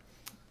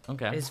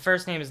 Okay. His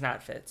first name is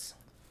not Fitz.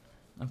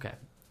 Okay.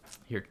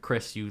 Here,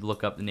 Chris, you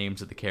look up the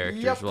names of the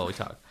characters while we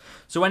talk.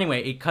 So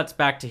anyway, it cuts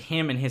back to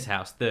him in his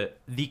house, the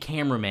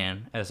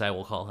cameraman, as I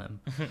will call him.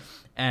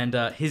 And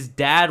his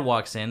dad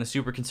walks in, the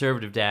super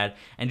conservative dad,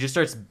 and just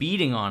starts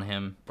beating on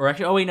him. Or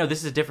actually, oh wait, no, this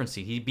is a different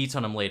scene. He beats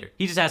on him later.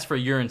 He just asks for a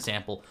urine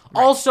sample.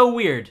 Right. Also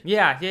weird.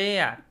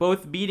 Yeah.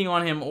 Both beating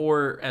on him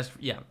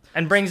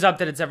and brings up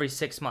that it's every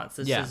 6 months.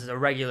 This is a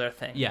regular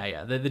thing.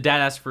 Yeah. The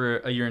dad asks for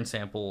a urine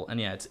sample, and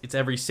it's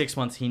every 6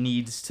 months he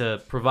needs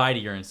to provide a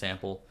urine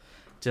sample.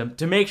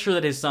 To make sure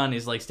that his son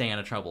is, like, staying out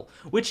of trouble,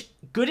 which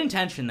good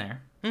intention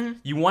there. Mm-hmm.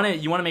 You want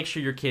to make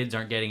sure your kids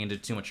aren't getting into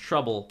too much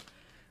trouble.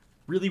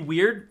 Really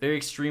weird, very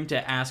extreme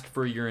to ask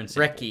for a urine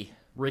sample.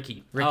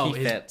 Ricky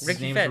Fitz.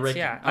 Ricky Fitz. Ricky.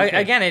 Yeah. Okay.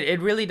 Again, it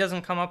really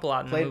doesn't come up a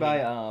lot in the movie.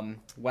 Played by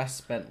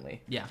Wes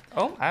Bentley. Yeah.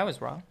 Oh, I was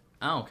wrong.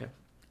 Oh, okay.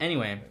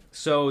 Anyway,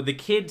 so the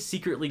kid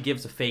secretly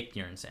gives a fake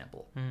urine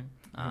sample,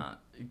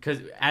 because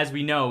as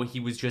we know, he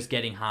was just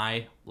getting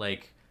high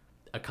like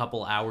a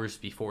couple hours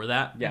before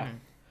that. Yeah.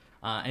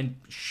 and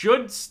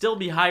should still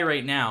be high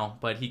right now,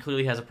 but he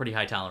clearly has a pretty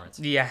high tolerance.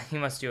 Yeah, he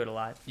must do it a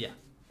lot. Yeah.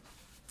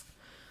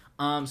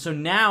 So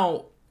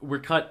now we're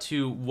cut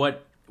to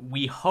what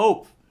we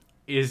hope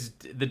is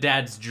the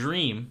dad's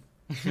dream.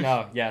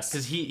 No, yes.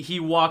 Because he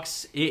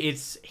walks,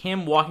 it's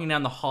him walking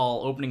down the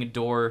hall, opening a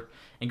door,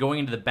 and going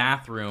into the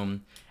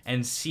bathroom,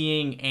 and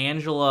seeing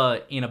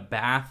Angela in a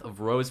bath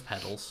of rose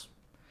petals,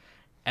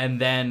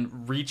 and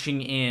then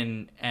reaching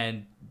in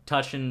and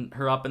touching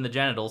her up in the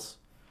genitals.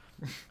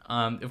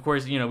 Of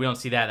course, we don't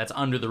see that. That's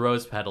under the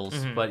rose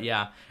petals, but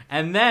yeah.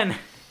 And then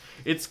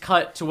it's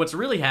cut to what's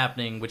really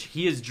happening, which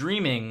he is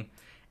dreaming,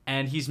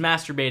 and he's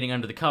masturbating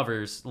under the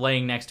covers,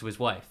 laying next to his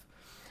wife.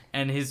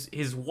 And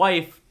his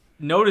wife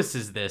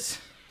notices this,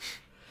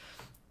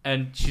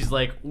 and she's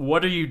like,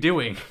 "What are you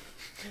doing?"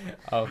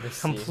 Oh,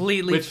 this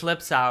completely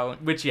flips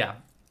out. Which, yeah.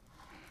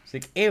 It's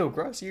like, ew,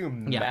 gross, you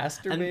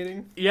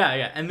masturbating?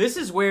 Yeah. And this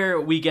is where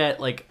we get,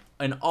 like,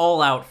 an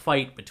all-out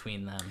fight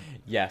between them.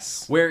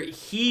 Yes. Where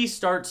he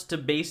starts to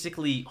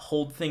basically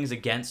hold things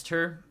against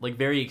her, like,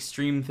 very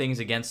extreme things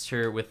against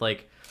her with,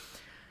 like,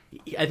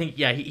 I think,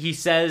 yeah, he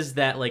says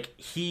that, like,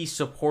 he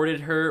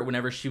supported her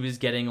whenever she was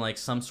getting, like,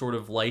 some sort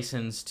of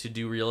license to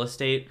do real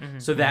estate.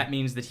 So that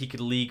means that he could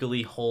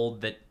legally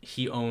hold that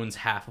he owns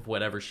half of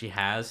whatever she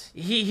has.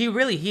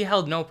 He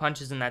held no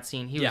punches in that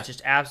scene. He was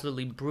just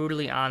absolutely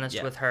brutally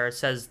honest with her.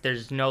 Says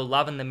there's no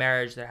love in the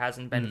marriage. There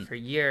hasn't been for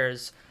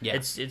years. Yeah.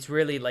 It's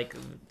really, like,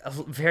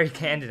 very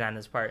candid on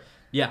his part.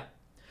 Yeah.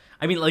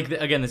 I mean, like,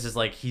 again, this is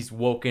like he's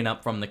woken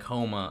up from the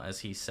coma,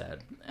 as he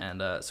said.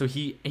 And so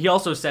he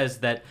also says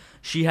that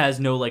she has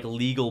no, like,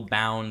 legal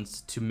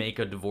bounds to make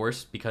a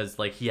divorce because,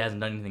 like, he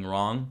hasn't done anything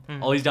wrong.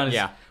 All he's done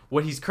is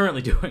what he's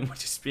currently doing,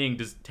 which is being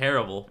just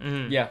terrible.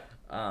 Yeah.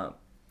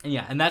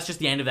 And that's just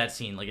the end of that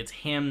scene. Like, it's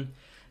him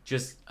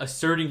just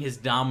asserting his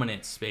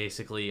dominance,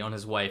 basically, on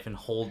his wife and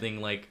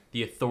holding, like,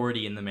 the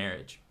authority in the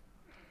marriage.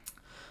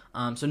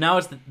 So now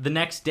it's the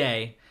next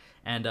day,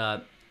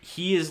 and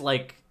he is,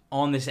 like,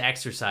 on this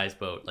exercise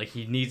boat. Like,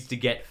 he needs to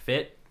get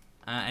fit.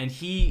 And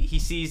he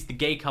sees the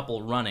gay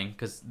couple running,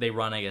 because they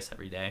run, I guess,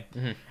 every day.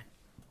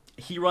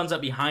 He runs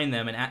up behind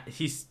them, and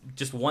he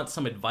just wants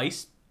some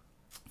advice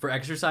for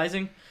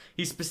exercising.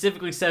 He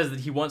specifically says that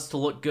he wants to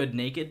look good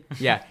naked.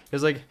 Yeah,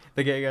 it's like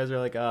the gay guys are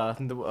like, what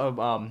do you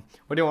want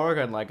to work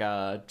on? Like,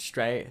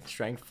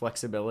 strength,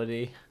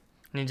 flexibility.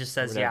 And he just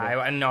says, I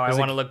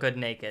want to look good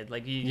naked.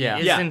 Like,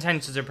 his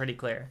intentions are pretty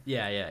clear.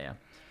 Yeah.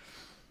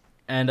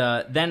 And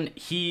then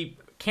he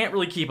can't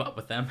really keep up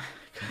with them.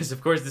 Because,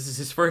 of course, this is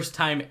his first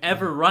time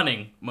ever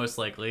running, most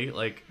likely.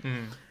 Like,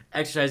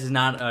 exercise is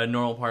not a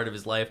normal part of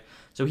his life.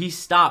 So he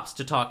stops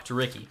to talk to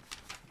Ricky.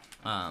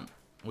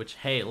 Which,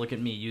 hey, look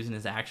at me using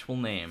his actual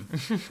name.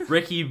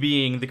 Ricky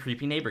being the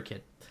creepy neighbor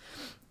kid.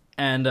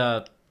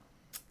 And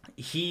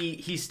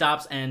he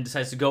stops and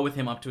decides to go with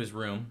him up to his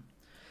room.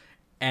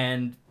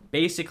 And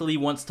basically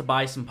wants to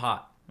buy some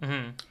pot.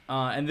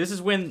 And this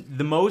is when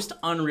the most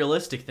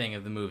unrealistic thing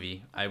of the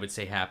movie, I would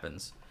say,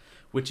 happens.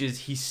 Which is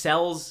he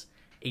sells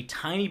a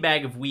tiny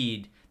bag of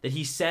weed that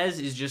he says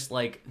is just,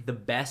 like, the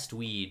best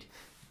weed.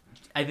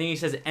 I think he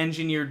says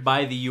engineered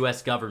by the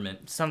U.S.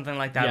 government. Something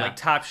like that, like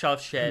top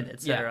shelf shit,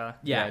 etc.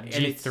 Yeah,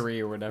 G3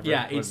 or whatever.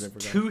 Yeah, it's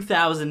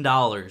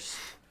 $2,000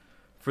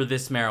 for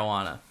this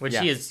marijuana. Which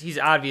he's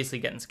obviously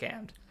getting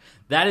scammed.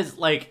 That is,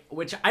 like,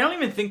 which I don't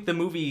even think the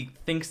movie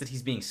thinks that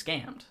he's being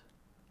scammed.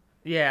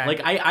 Yeah.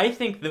 Like, I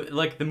think,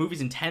 the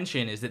movie's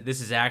intention is that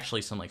this is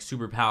actually some, like,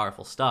 super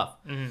powerful stuff.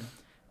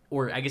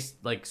 Or I guess,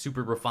 like,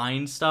 super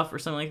refined stuff or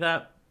something like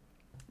that.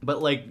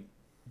 But, like,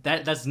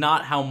 that's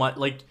not how much,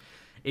 like,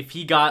 if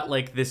he got,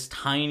 like, this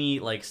tiny,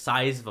 like,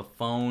 size of a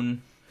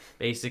phone,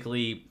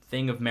 basically,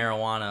 thing of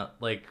marijuana,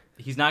 like,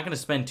 he's not going to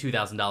spend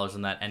 $2,000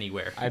 on that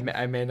anywhere.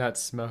 I may not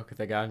smoke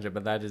the ganja,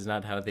 but that is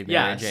not how the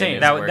Mary Jane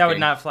is working. That would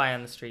not fly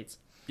on the streets.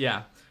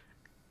 Yeah.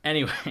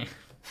 Anyway.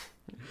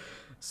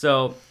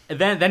 So,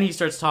 then he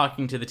starts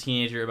talking to the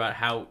teenager about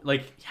how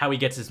he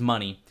gets his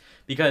money.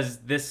 Because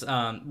this,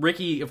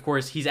 Ricky, of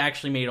course, he's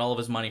actually made all of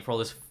his money for all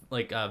this,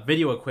 like,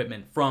 video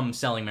equipment from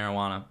selling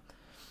marijuana.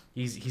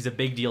 He's a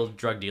big deal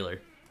drug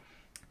dealer.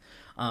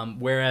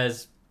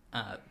 Whereas,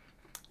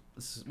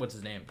 what's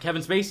his name?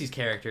 Kevin Spacey's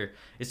character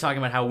is talking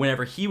about how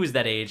whenever he was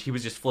that age, he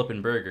was just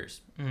flipping burgers.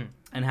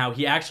 And how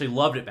he actually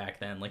loved it back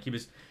then. Like, he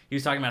was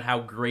talking about how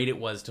great it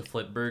was to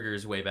flip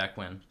burgers way back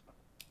when.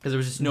 Because there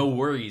was just no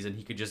worries, and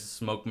he could just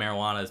smoke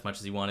marijuana as much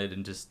as he wanted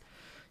and just,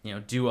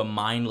 do a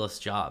mindless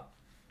job.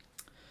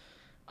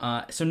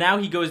 So now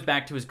he goes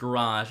back to his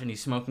garage and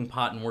he's smoking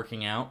pot and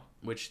working out,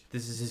 which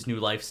this is his new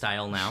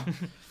lifestyle now.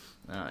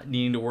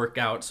 Needing to work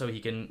out so he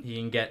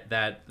can get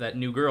that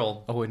new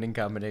girl. A winning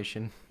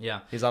combination. Yeah.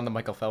 He's on the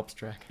Michael Phelps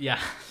track. Yeah.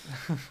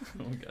 Oh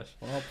my gosh.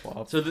 Womp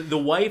womp. So the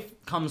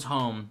wife comes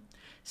home,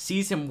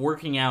 sees him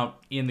working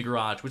out in the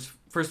garage, which,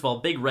 first of all,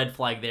 big red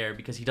flag there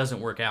because he doesn't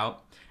work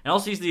out. And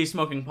also sees that he's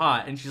smoking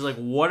pot, and she's like,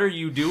 "What are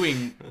you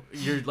doing?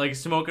 You're, like,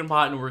 smoking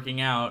pot and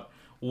working out.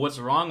 What's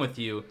wrong with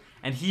you?"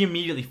 And he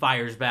immediately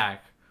fires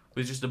back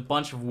with just a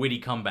bunch of witty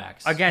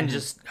comebacks. Again,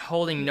 just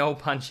holding no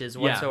punches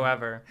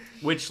whatsoever.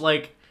 Yeah. Which,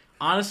 like,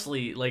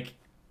 honestly, like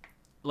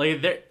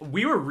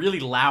we were really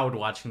loud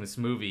watching this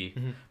movie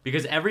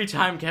because every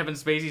time Kevin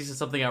Spacey said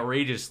something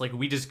outrageous, like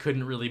we just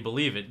couldn't really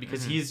believe it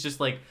because he's just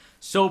like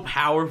so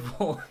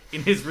powerful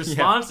in his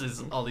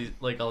responses all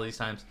these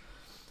times.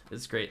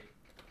 It's great.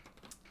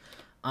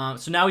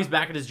 So now he's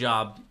back at his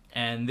job,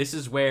 and this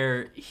is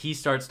where he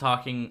starts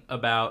talking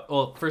about.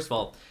 Well, first of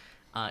all,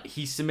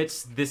 he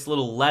submits this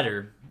little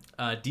letter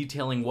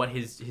detailing what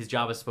his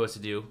job is supposed to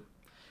do,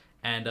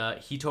 and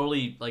he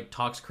totally like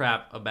talks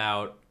crap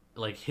about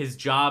like his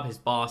job, his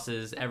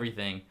bosses,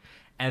 everything.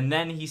 And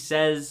then he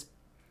says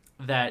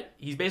that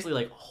he's basically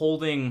like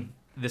holding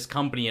this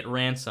company at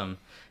ransom,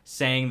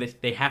 saying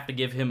that they have to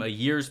give him a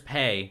year's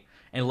pay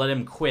and let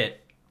him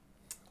quit,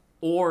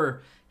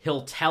 or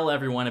he'll tell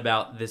everyone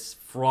about this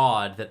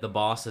fraud that the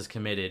boss has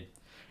committed,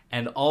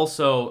 and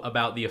also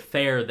about the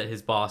affair that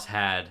his boss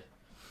had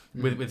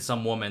with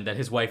some woman that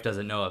his wife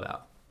doesn't know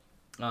about.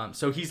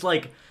 So he's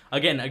like,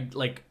 again,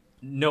 like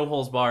no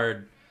holds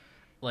barred.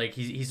 Like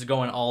he's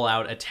going all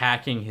out,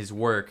 attacking his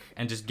work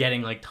and just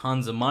getting like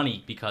tons of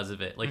money because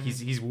of it. Like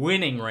he's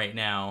winning right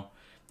now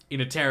in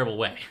a terrible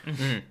way.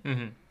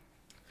 So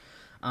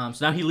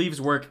now he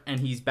leaves work and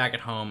he's back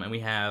at home, and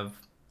we have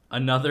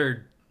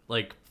another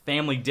like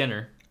family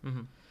dinner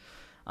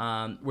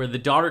where the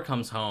daughter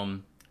comes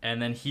home,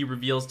 and then he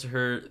reveals to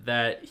her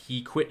that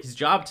he quit his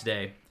job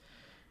today.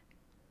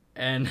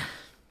 And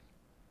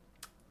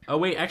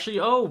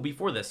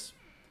before this.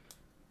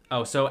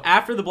 So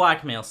after the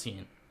blackmail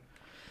scene,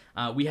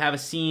 we have a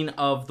scene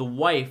of the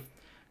wife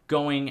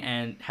going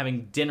and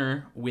having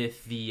dinner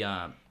with the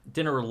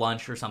dinner or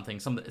lunch or something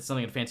at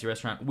a fancy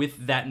restaurant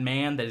with that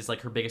man that is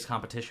like her biggest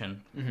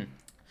competition.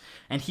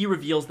 And he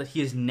reveals that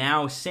he is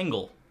now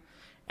single,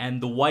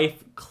 and the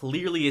wife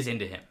clearly is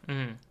into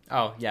him.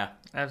 Oh yeah,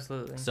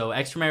 absolutely. So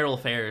extramarital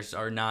affairs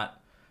are not,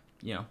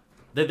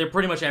 they're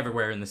pretty much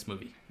everywhere in this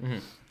movie.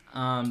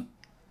 And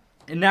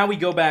now we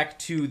go back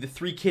to the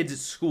three kids at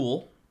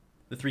school.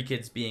 The three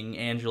kids being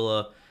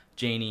Angela,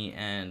 Janie,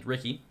 and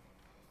Ricky.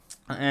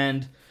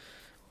 And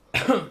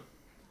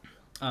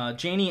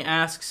Janie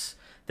asks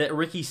that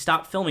Ricky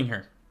stop filming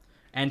her.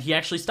 And he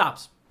actually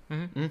stops.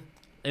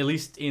 At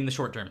least in the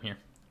short term here.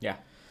 Yeah.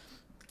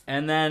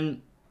 And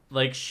then,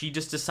 like, she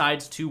just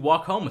decides to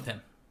walk home with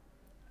him.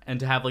 And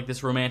to have, like,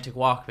 this romantic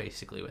walk,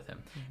 basically, with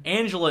him.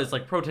 Angela is,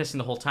 like, protesting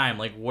the whole time.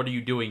 Like, what are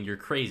you doing? You're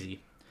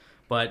crazy.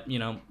 But,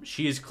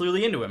 she is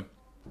clearly into him.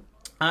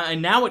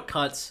 And now it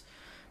cuts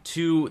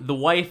to the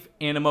wife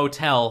in a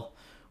motel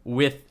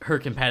with her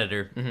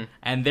competitor,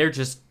 and they're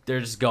just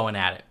going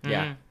at it.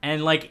 Yeah.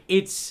 And like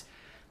it's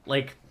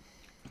like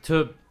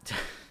to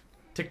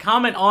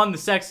comment on the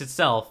sex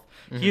itself,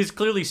 he is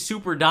clearly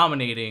super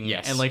dominating.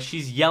 Yes. And like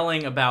she's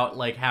yelling about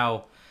like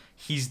how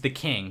he's the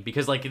king,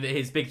 because like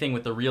his big thing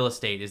with the real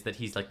estate is that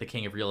he's like the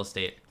king of real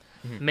estate.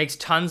 Makes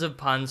tons of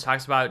puns,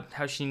 talks about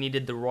how she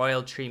needed the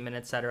royal treatment,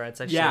 etc.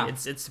 It's actually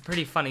it's a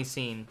pretty funny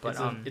scene, but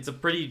it's a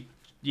pretty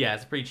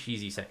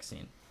cheesy sex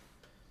scene.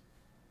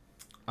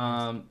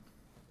 Let's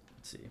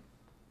see.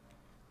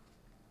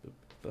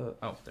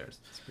 There's.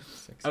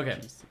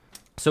 Okay.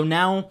 So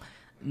now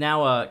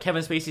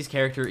Kevin Spacey's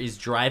character is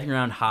driving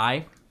around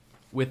high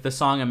with the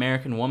song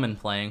American Woman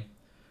playing,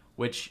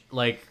 which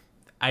like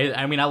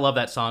I mean I love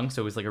that song,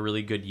 so it was like a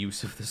really good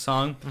use of the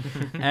song.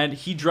 And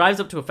he drives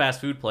up to a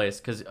fast food place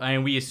because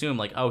we assume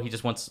like he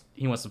wants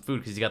some food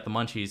because he's got the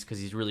munchies because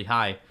he's really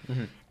high.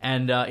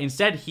 And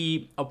instead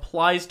he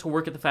applies to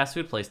work at the fast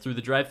food place through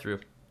the drive-thru,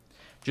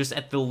 just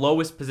at the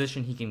lowest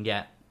position he can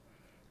get.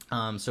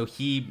 So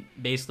he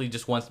basically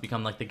just wants to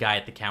become like the guy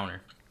at the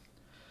counter.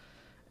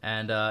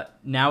 And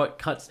now it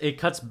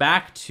cuts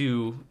back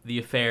to the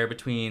affair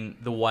between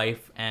the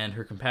wife and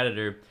her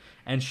competitor,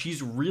 and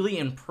she's really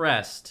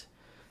impressed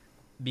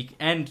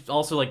and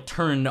also like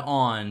turned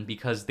on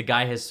because the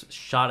guy has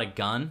shot a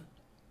gun.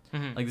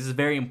 Like this is a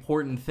very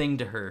important thing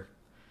to her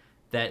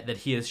that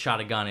he has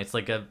shot a gun. It's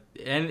like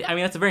and I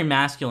mean that's a very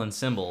masculine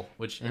symbol,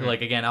 which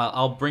like again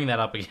I'll bring that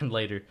up again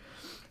later.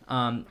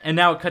 And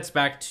now it cuts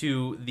back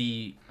to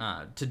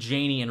to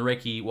Janie and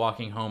Ricky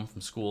walking home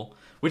from school,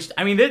 which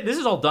I mean this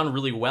is all done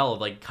really well,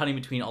 like cutting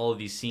between all of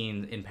these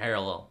scenes in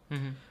parallel.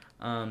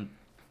 And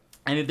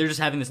they're just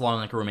having this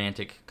long like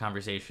romantic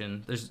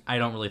conversation. I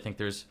don't really think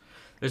there's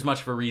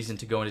much of a reason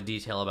to go into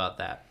detail about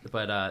that.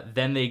 But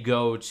then they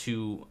go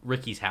to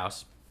Ricky's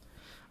house.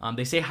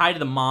 They say hi to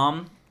the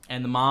mom,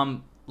 and the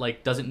mom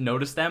like doesn't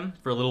notice them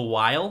for a little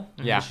while.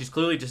 Yeah. She's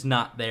clearly just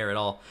not there at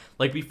all.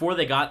 Like before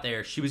they got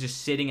there, she was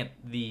just sitting at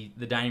the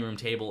dining room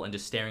table and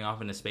just staring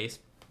off into space.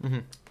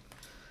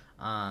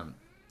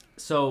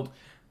 So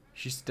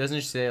she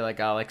doesn't say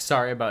like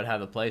sorry about how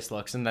the place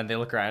looks, and then they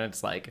look around and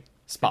it's like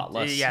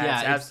spotless. Yeah,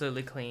 it's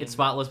absolutely clean. It's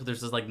spotless, but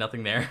there's just like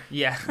nothing there.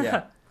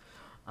 Yeah.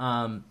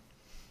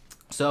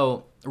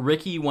 So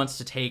Ricky wants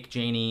to take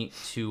Janie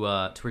to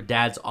her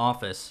dad's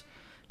office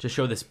to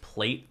show this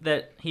plate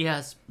that he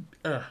has.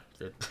 I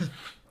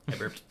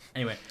burped.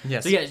 Anyway.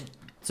 Yes.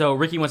 So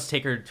Ricky wants to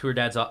take her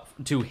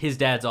to his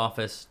dad's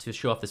office to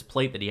show off this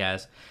plate that he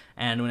has,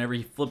 and whenever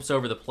he flips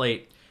over the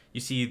plate, you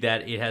see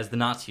that it has the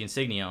Nazi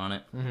insignia on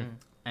it. Mm-hmm.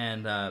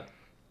 And,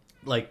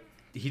 like,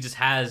 he just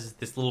has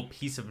this little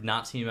piece of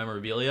Nazi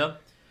memorabilia,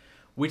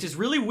 which is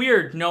really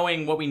weird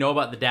knowing what we know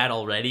about the dad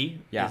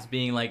already. Yeah. As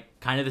being, like,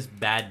 kind of this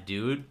bad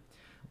dude.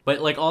 But,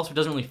 like, also it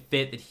doesn't really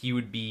fit that he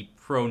would be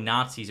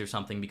pro-Nazis or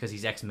something because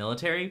he's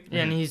ex-military.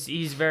 Yeah, and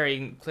he's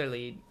very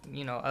clearly,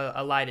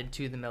 allied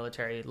to the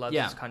military, loves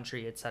his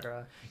country,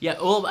 etc. Yeah,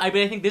 well, I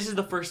think this is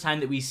the first time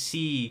that we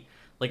see,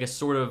 like, a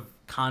sort of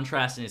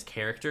contrast in his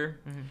character,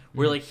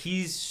 where, like,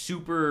 he's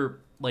super,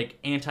 like,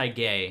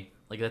 anti-gay.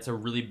 Like, that's a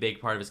really big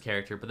part of his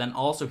character. But then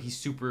also he's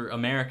super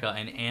America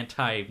and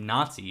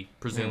anti-Nazi,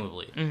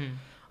 presumably. And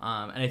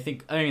I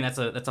mean, that's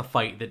a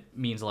fight that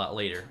means a lot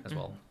later as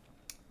well.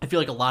 I feel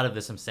like a lot of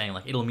this I'm saying,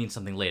 like, it'll mean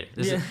something later.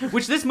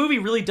 Which this movie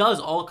really does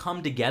all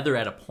come together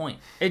at a point.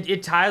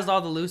 It ties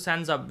all the loose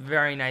ends up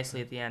very nicely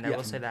at the end, I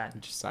will say that.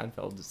 It just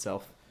Seinfeld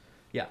itself.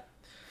 Yeah.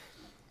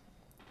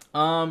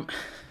 So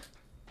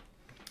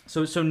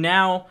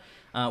now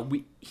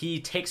he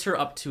takes her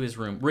up to his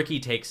room. Ricky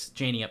takes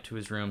Janie up to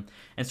his room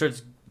and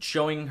starts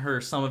showing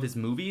her some of his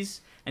movies.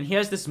 And he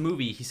has this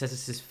movie, he says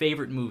it's his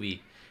favorite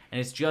movie.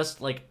 And it's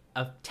just like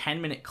a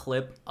 10-minute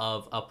clip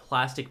of a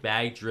plastic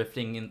bag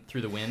drifting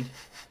through the wind.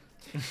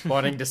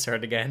 Wanting to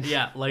start again.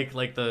 Yeah, like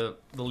the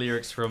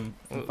lyrics from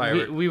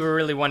Firework. We were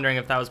really wondering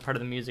if that was part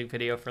of the music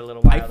video for a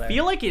little while there. I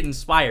feel like it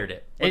inspired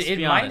it. It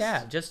might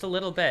have, just a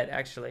little bit,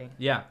 actually.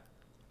 Yeah.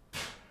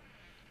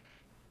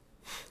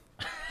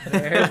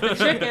 There's the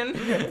chicken.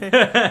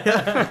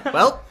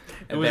 Well,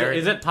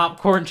 is it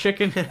popcorn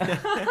chicken?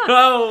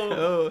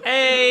 Oh.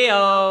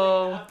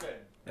 Hey-oh.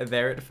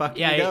 There it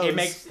fucking goes. Yeah,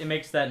 it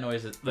makes that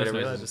noise. Those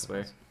noises. I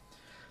swear.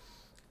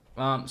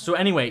 So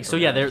anyway,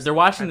 they're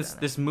watching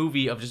this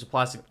movie of just a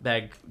plastic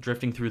bag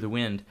drifting through the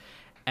wind,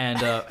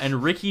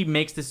 and Ricky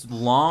makes this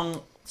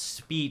long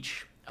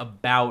speech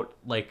about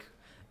like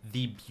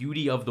the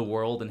beauty of the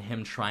world and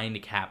him trying to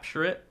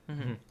capture it,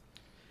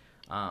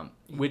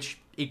 which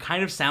it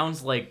kind of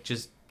sounds like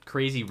just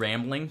crazy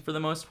rambling for the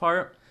most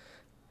part.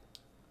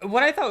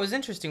 What I thought was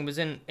interesting was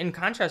in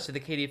contrast to the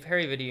Katy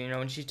Perry video,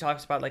 when she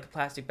talks about like a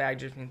plastic bag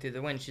drifting through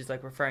the wind, she's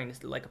like referring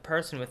to like a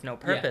person with no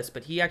purpose,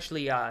 but he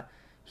actually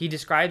he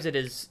describes it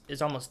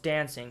as almost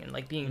dancing and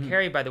like being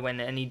carried by the wind,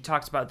 and he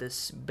talks about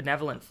this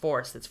benevolent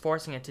force that's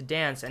forcing it to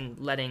dance and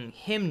letting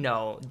him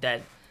know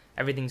that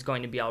everything's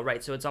going to be all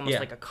right. So it's almost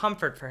like a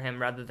comfort for him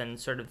rather than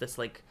sort of this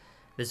like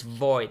this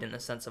void in the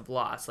sense of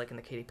loss, like in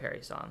the Katy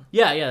Perry song.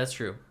 Yeah, that's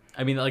true.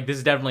 I mean, like, this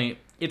is definitely,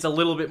 it's a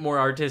little bit more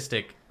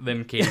artistic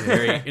than Katy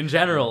Perry in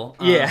general.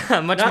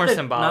 Much more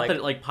symbolic. Not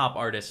that, like, pop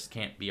artists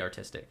can't be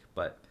artistic,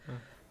 but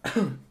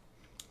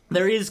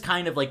there is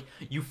kind of, like,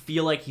 you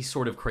feel like he's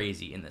sort of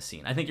crazy in this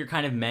scene. I think you're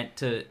kind of meant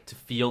to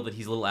feel that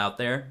he's a little out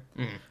there.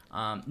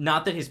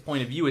 Not that his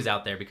point of view is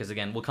out there, because,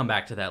 again, we'll come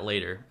back to that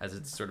later, as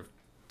it's sort of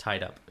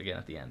tied up again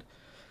at the end.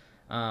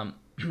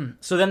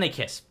 So then they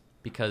kiss,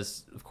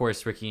 because, of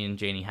course, Ricky and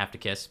Janie have to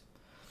kiss.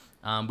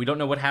 We don't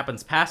know what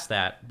happens past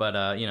that,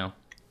 but,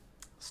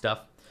 stuff.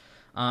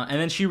 And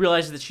then she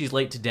realizes that she's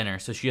late to dinner,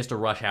 so she has to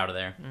rush out of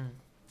there.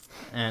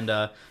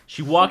 And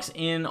she walks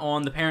in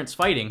on the parents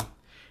fighting,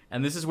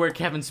 and this is where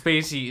Kevin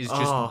Spacey is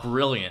just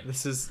brilliant.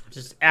 This is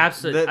just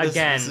absolute,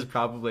 again. This is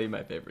probably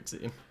my favorite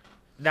scene.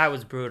 That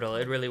was brutal.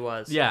 It really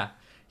was. Yeah.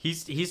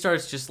 He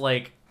starts just,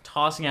 like,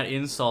 tossing out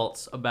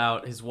insults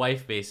about his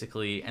wife,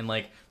 basically, and,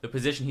 like, the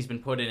position he's been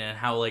put in and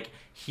how, like,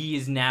 he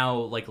is now,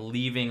 like,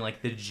 leaving,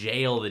 like, the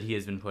jail that he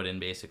has been put in,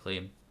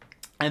 basically.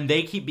 And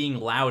they keep being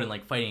loud and,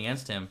 like, fighting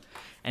against him.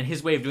 And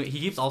his way of doing it, he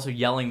keeps also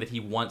yelling that he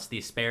wants the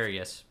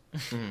asparagus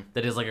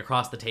that is, like,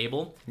 across the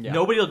table. Yeah.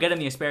 Nobody will get him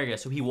the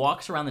asparagus, so he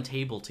walks around the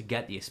table to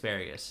get the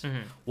asparagus.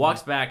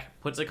 Walks back,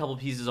 puts a couple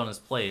pieces on his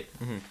plate,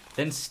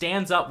 then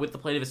stands up with the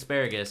plate of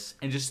asparagus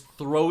and just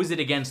throws it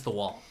against the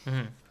wall.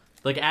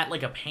 Like, at,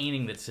 like, a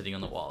painting that's sitting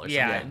on the wall or something.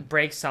 Yeah,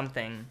 breaks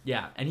something.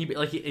 Yeah, and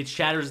it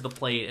shatters the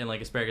plate, and,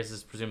 like, asparagus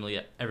is presumably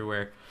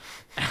everywhere.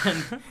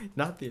 And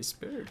Not the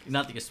asparagus.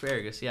 Not the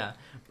asparagus, yeah.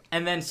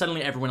 And then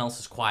suddenly everyone else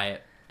is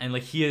quiet. And,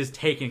 like, he has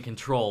taken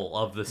control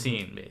of the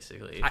scene,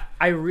 basically.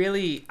 I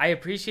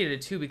appreciated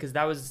it, too, because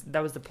that was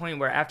the point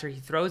where after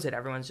he throws it,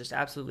 everyone's just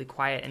absolutely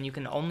quiet, and you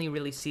can only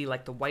really see,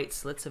 like, the white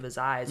slits of his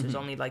eyes. There's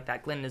only, like,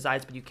 that glint in his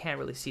eyes, but you can't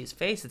really see his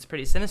face. It's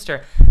pretty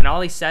sinister. And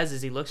all he says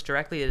is he looks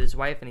directly at his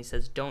wife, and he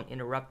says, "Don't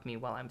interrupt me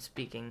while I'm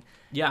speaking."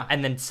 Yeah.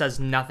 And then says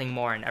nothing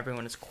more, and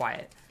everyone is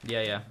quiet.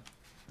 Yeah.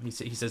 He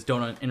says,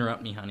 "Don't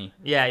interrupt me, honey."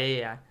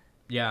 Yeah.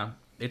 Yeah.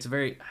 It's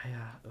very...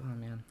 oh,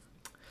 man.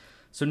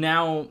 So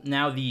now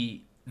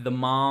the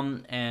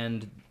mom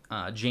and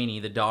Janie,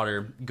 the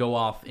daughter, go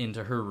off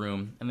into her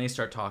room, and they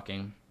start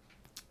talking.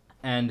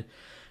 And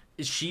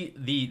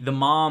the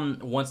mom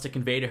wants to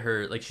convey to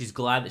her, like, she's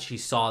glad that she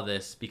saw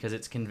this, because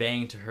it's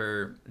conveying to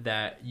her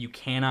that you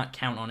cannot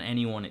count on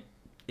anyone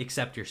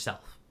except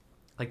yourself.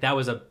 Like, that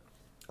was a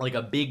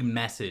big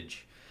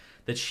message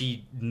that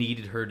she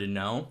needed her to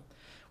know,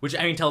 which,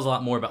 I mean, tells a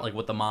lot more about, like,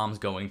 what the mom's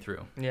going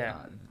through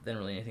than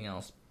really anything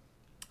else.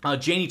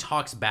 Janie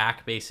talks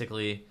back,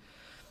 basically,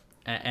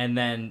 and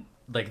then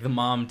like the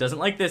mom doesn't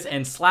like this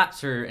and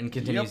slaps her and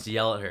continues to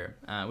yell at her,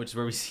 which is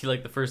where we see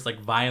like the first like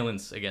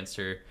violence against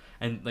her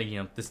and like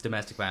this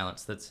domestic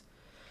violence that's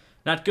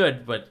not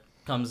good but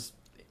comes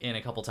in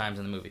a couple times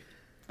in the movie.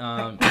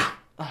 And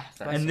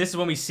this is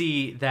when we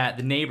see that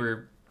the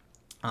neighbor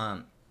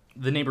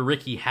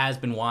Ricky has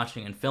been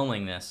watching and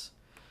filming this,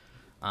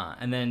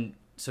 and then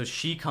so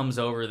she comes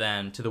over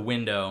then to the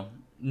window,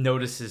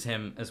 notices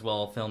him as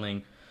well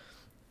filming,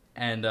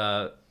 and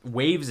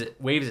waves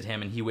at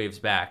him, and he waves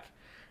back.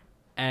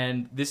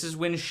 And this is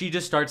when she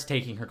just starts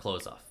taking her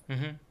clothes off.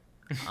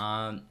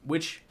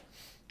 Which,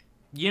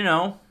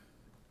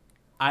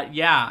 I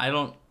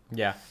don't.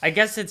 Yeah. I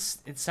guess it's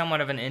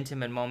somewhat of an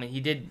intimate moment. He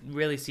did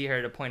really see her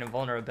at a point of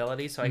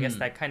vulnerability, so I guess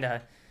that kind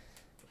of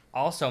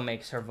also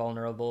makes her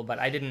vulnerable. But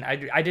I didn't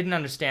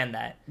understand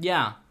that.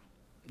 Yeah.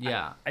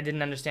 I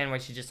didn't understand why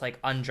she just like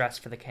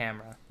undressed for the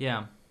camera.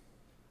 Yeah.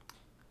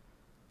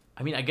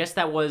 I mean, I guess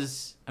that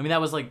was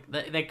like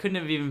that couldn't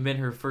have even been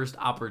her first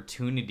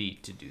opportunity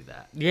to do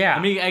that. Yeah. I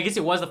mean, I guess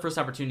it was the first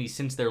opportunity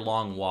since their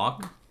long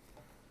walk.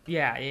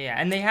 Yeah.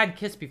 And they had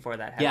kissed before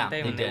that, hadn't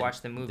they? When they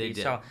watched the movie.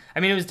 So, I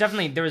mean, it was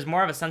definitely, there was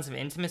more of a sense of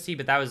intimacy,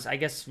 but that was, I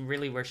guess,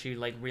 really where she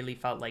like really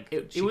felt like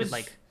she could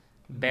like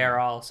bear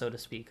all, so to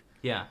speak.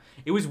 Yeah.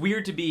 It was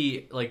weird to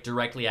be like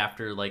directly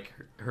after like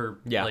her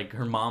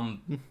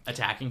mom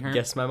attacking her.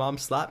 Guess my mom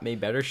slapped me,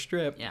 better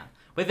strip. Yeah.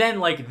 But then,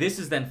 like, this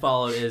is then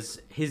followed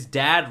is his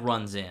dad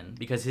runs in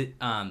because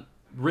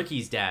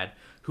Ricky's dad,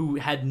 who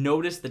had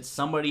noticed that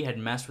somebody had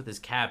messed with his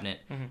cabinet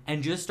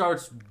and just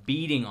starts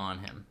beating on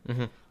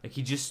him. Like,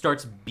 he just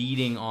starts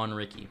beating on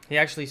Ricky. He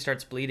actually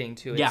starts bleeding,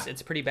 too.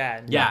 It's pretty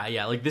bad.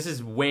 Yeah. Like, this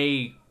is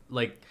way,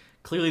 like,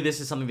 clearly this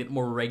is something that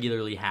more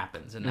regularly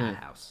happens in that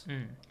house.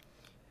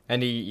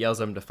 And he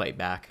yells at him to fight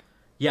back.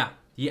 Yeah.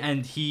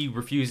 And he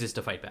refuses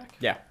to fight back.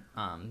 Yeah.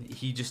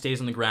 He just stays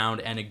on the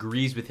ground and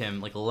agrees with him,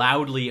 like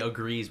loudly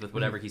agrees with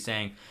whatever he's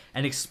saying,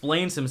 and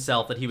explains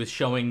himself that he was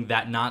showing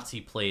that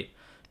Nazi plate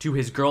to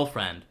his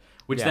girlfriend,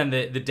 which then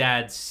the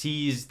dad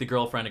sees the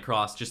girlfriend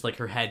across, just like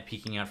her head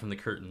peeking out from the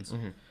curtains.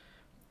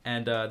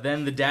 And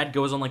then the dad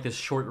goes on like this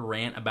short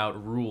rant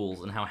about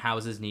rules and how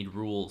houses need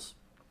rules,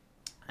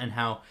 and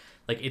how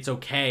like it's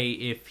okay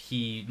if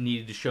he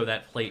needed to show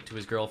that plate to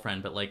his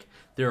girlfriend, but like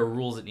there are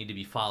rules that need to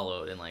be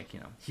followed, and like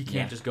he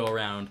can't just go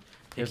around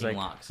picking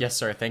locks. Yes,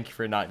 sir. Thank you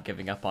for not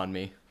giving up on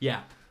me.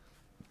 Yeah.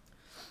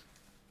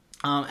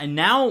 And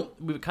now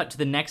we cut to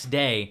the next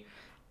day,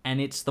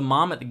 and it's the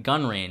mom at the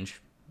gun range,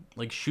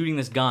 like shooting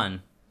this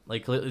gun.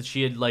 Like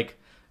she had like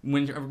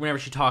whenever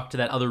she talked to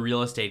that other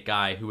real estate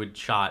guy who had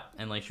shot,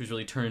 and like she was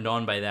really turned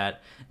on by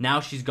that.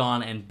 Now she's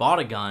gone and bought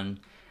a gun,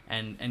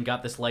 and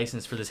got this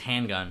license for this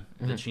handgun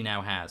that she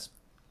now has.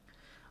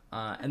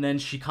 And then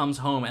she comes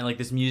home, and like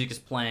this music is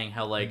playing.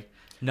 How like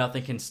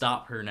nothing can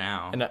stop her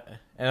now.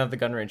 And at the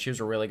gun range, she was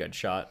a really good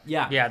shot.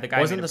 Yeah. The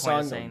guy wasn't made a the point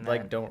of song saying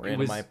like that. "Don't Rain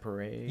on My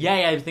Parade"? Yeah,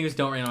 I think it was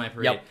 "Don't Rain on My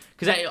Parade."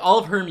 Because all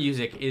of her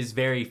music is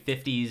very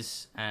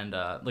 50s and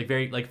like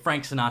very like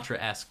Frank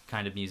Sinatra-esque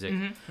kind of music,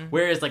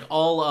 whereas like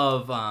all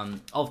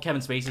of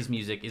Kevin Spacey's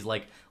music is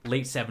like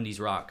late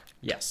 70s rock.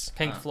 Yes,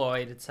 Pink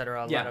Floyd,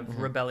 etc. A lot of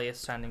rebellious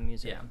sounding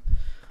music.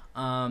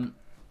 Yeah.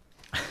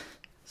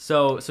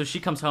 So she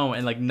comes home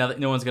and like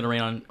no one's gonna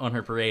rain on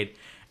her parade.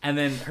 And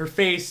then her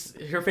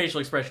facial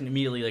expression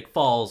immediately like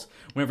falls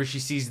whenever she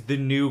sees the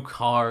new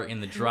car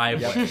in the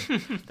driveway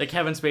that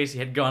Kevin Spacey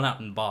had gone out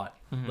and bought,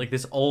 like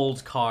this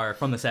old car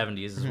from the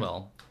 70s as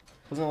well.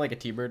 Wasn't it like a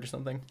T-Bird or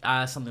something?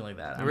 Something like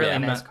that. A really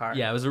nice car.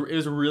 Yeah, it was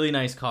a really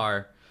nice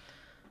car.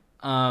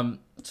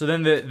 So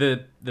then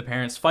the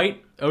parents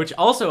fight, which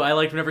also I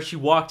liked whenever she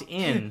walked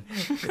in.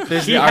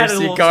 There's the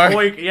RC car.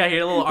 He had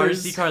a little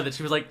RC car that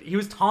she was like, he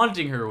was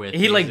taunting her with.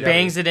 He like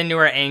bangs it into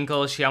her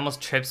ankle. She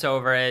almost trips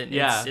over it.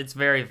 Yeah. It's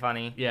very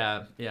funny.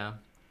 Yeah. And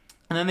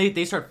then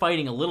they start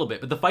fighting a little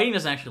bit, but the fighting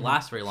doesn't actually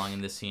last very long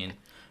in this scene,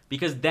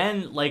 because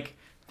then like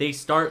they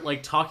start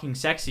like talking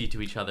sexy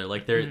to each other,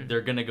 like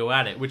they're gonna go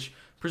at it, which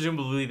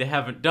presumably they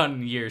haven't done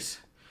in years.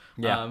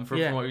 From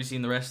what we see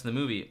in the rest of the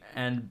movie.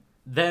 And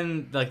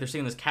then like they're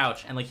sitting on this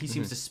couch, and like he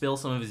seems to spill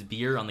some of his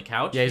beer on the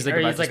couch. Yeah, he's like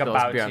about to spill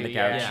his beer on the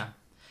couch. Yeah.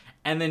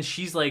 And then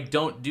she's like,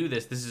 "Don't do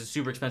this. This is a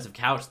super expensive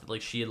couch that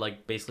like she had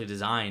like basically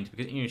designed,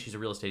 because she's a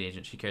real estate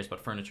agent. She cares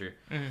about furniture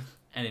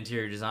and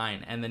interior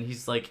design." And then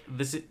he's like,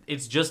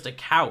 it's just a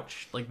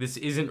couch. Like this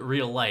isn't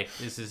real life."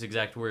 This is his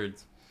exact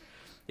words.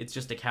 It's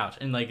just a couch.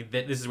 And like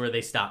this is where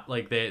they stop.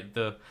 Like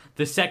the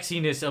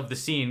sexiness of the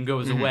scene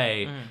goes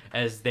away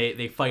as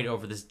they fight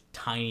over this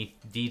tiny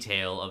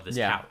detail of this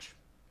couch.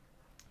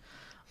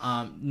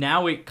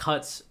 Now it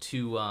cuts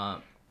to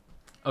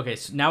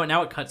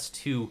now it cuts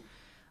to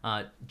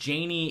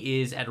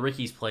Janie is at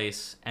Ricky's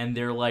place, and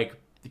they're like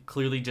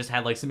clearly just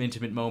had like some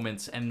intimate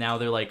moments, and now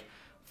they're like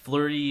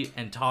flirty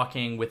and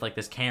talking with like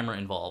this camera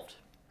involved.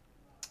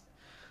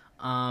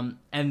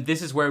 And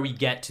this is where we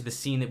get to the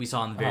scene that we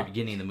saw in the very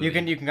beginning of the movie.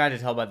 You can kind of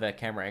tell by the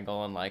camera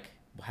angle and like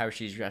how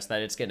she's dressed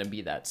that it's gonna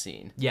be that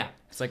scene. Yeah,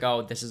 it's like,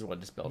 oh, this is what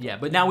it's built. Yeah,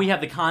 but now we have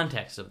the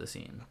context of the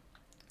scene.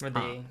 Where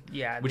they,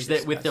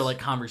 with their like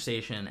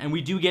conversation, and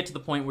we do get to the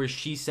point where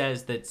she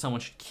says that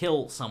someone should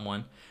kill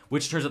someone,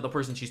 which turns out the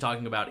person she's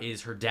talking about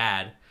is her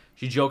dad.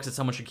 She jokes that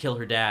someone should kill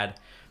her dad,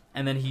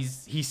 and then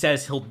he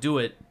says he'll do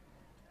it.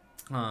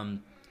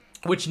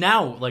 Which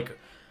now, like,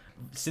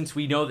 since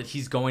we know that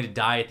he's going to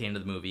die at the end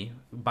of the movie,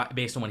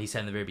 based on what he said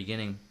in the very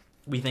beginning,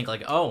 we think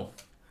like, oh,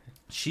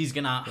 she's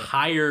gonna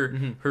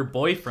hire her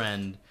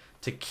boyfriend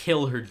to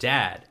kill her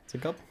dad.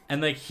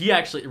 And like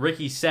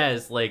Ricky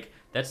says like,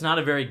 that's not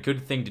a very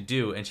good thing to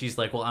do, and she's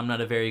like, well, I'm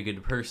not a very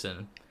good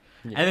person.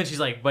 Yeah. And then she's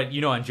like, but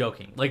I'm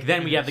joking. Like,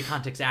 then we have the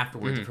context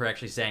afterwards of her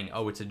actually saying,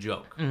 oh, it's a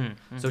joke.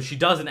 So she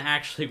doesn't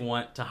actually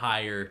want to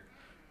hire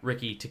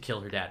Ricky to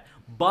kill her dad.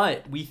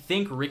 But we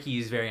think Ricky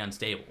is very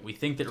unstable. We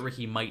think that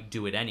Ricky might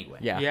do it anyway.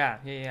 Yeah.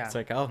 It's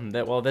like,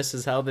 this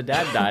is how the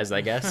dad dies,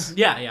 I guess.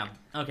 Yeah.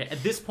 Okay,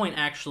 at this point,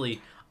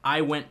 actually,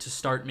 I went to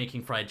start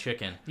making fried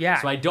chicken. Yeah.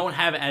 So I don't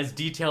have as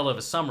detailed of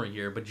a summary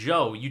here, but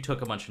Joe, you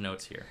took a bunch of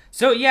notes here.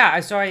 So, yeah,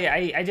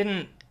 I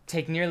didn't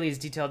take nearly as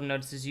detailed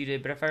notes as you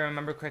did, but if I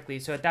remember correctly,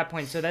 so at that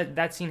point, so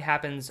that scene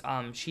happens,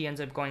 she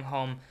ends up going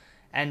home,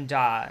 and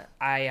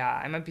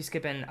I might be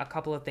skipping a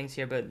couple of things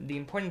here, but the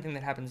important thing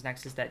that happens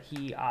next is that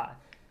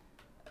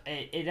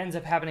it ends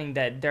up happening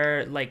that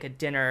they're like at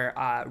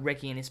dinner,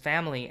 Ricky and his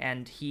family,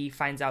 and he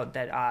finds out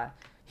that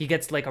he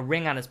gets like a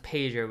ring on his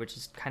pager, which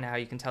is kind of how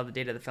you can tell the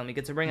date of the film. He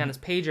gets a ring on his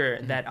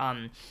pager that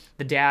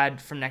the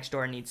dad from next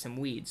door needs some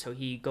weed. So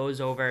he goes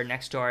over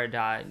next door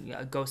to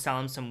go sell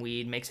him some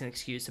weed, makes an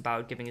excuse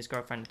about giving his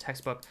girlfriend a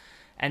textbook.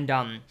 And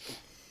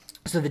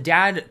so the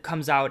dad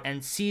comes out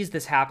and sees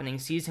this happening,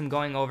 sees him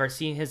going over,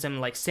 sees him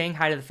like saying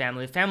hi to the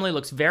family. The family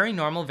looks very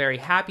normal, very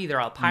happy.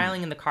 They're all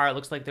piling in the car. It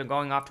looks like they're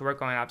going off to work,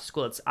 going off to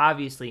school. It's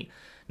obviously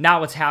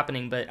not what's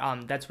happening, but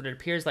that's what it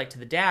appears like to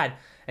the dad.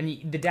 And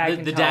the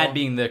dad dad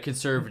being the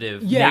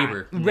conservative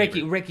neighbor.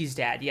 Ricky's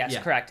dad, yes,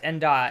 correct.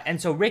 And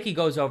so Ricky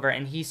goes over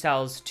and he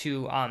sells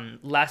to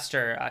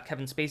Lester,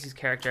 Kevin Spacey's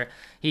character.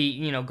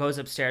 He goes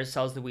upstairs,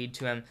 sells the weed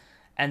to him,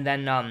 and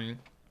then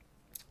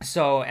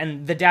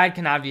and the dad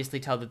can obviously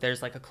tell that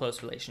there's like a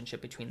close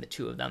relationship between the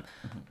two of them.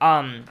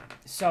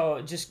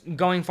 So just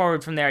going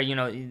forward from there,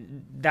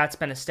 that's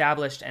been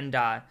established, and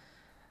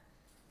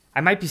I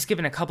might be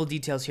skipping a couple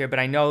details here, but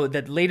I know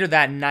that later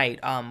that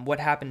night, what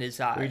happened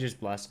is we just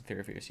blasted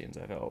through a few scenes.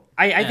 I hope.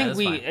 I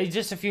think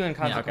just a few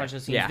inconsequential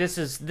scenes. Yeah. This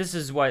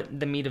is what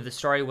the meat of the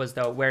story was,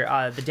 though,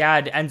 where the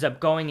dad ends up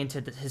going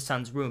into his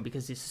son's room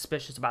because he's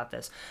suspicious about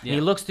this. Yeah. And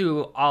he looks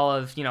through all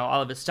of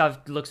his stuff,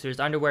 looks through his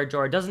underwear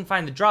drawer, doesn't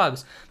find the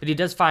drugs, but he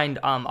does find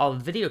all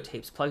the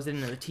videotapes, plugs it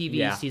into the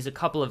TV, sees a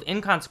couple of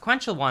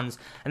inconsequential ones,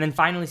 and then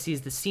finally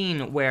sees the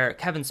scene where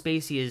Kevin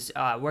Spacey is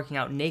working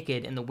out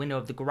naked in the window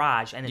of the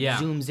garage, and it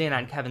zooms in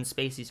on Kevin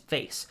Spacey's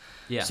face.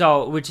 Yeah.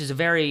 So, which is a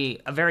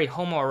very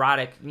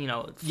homoerotic,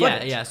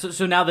 footage. Yeah.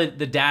 So now the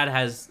dad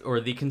has, or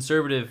the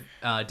conservative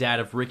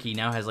dad of Ricky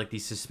now has like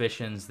these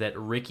suspicions that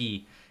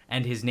Ricky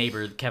and his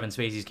neighbor, Kevin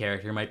Spacey's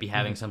character, might be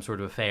having some sort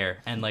of affair.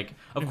 And like,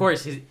 of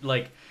course,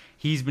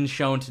 he's been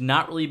shown to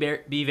not really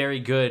be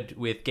very good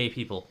with gay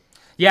people.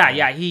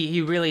 Yeah,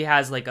 he really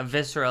has like a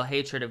visceral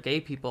hatred of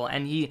gay people,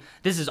 and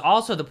this is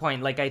also the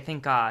point. Like, I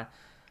think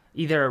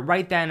either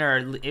right then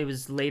or it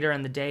was later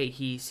in the day,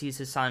 he sees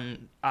his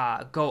son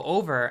go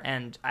over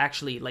and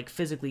actually like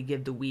physically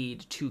give the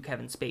weed to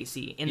Kevin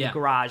Spacey in the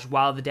garage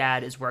while the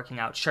dad is working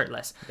out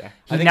shirtless. Yeah,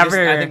 I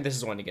think this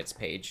is when he gets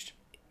paged.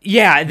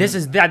 Yeah,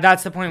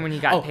 that's the point when he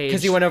got paged.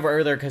 Because he went over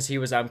earlier because he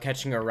was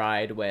catching a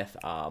ride with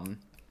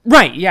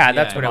Right,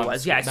 that's what it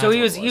was. Yeah, so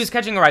he was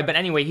catching a ride, but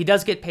anyway, he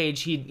does get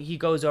paged. He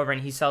goes over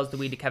and he sells the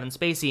weed to Kevin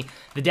Spacey.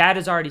 The dad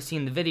has already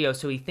seen the video,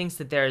 so he thinks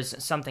that there's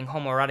something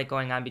homoerotic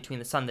going on between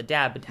the son and the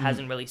dad, but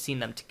hasn't really seen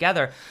them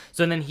together.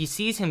 So then he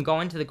sees him go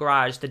into the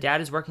garage. The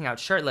dad is working out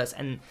shirtless,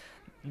 and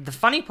the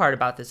funny part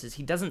about this is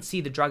he doesn't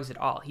see the drugs at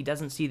all. He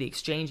doesn't see the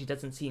exchange. He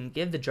doesn't see him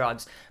give the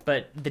drugs,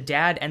 but the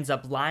dad ends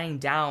up lying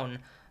down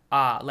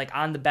like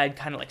on the bed,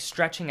 kind of like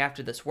stretching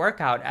after this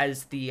workout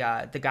as the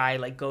guy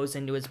like goes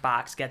into his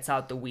box, gets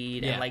out the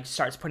weed, and like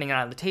starts putting it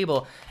on the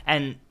table.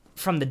 And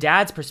from the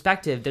dad's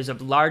perspective, there's a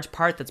large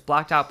part that's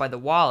blocked out by the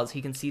walls.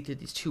 He can see through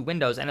these two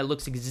windows, and it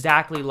looks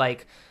exactly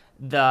like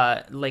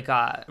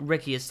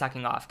Ricky is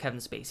sucking off Kevin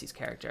Spacey's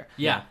character.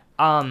 Yeah.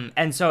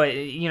 And so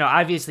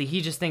obviously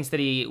he just thinks that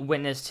he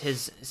witnessed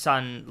his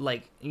son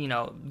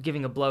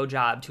giving a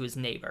blowjob to his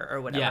neighbor or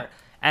whatever. Yeah.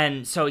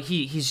 And so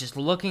he's just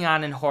looking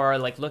on in horror,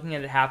 like looking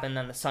at it happen, and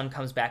then the son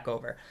comes back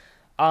over.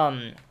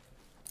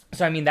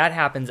 So I mean that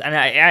happens, and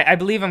I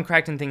believe I'm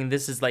correct in thinking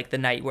this is like the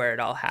night where it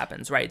all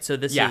happens, right? So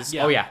this is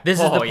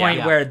the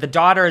point where the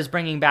daughter is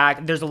bringing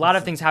back. There's a lot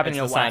of things happening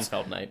at once.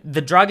 Seinfeld night.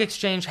 The drug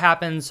exchange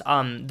happens.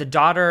 The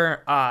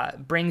daughter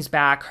brings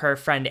back her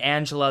friend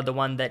Angela, the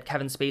one that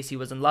Kevin Spacey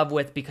was in love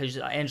with, because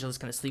Angela's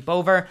going to sleep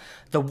over.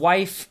 The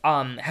wife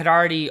had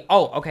already.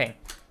 Oh, okay.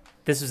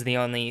 This was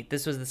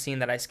the scene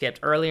that I skipped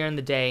earlier in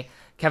the day.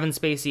 Kevin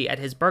Spacey at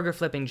his burger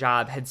flipping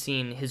job had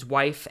seen his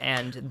wife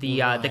and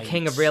the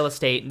king of real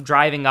estate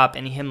driving up,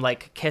 and him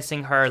like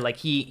kissing her. Like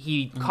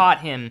he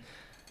caught him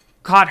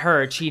caught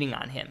her cheating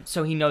on him.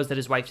 So he knows that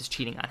his wife is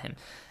cheating on him.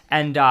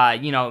 And,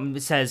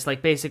 says,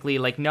 like, basically,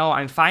 like, no,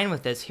 I'm fine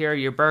with this. Here are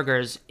your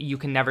burgers. You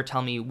can never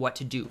tell me what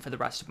to do for the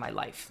rest of my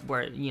life.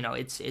 Where,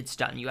 it's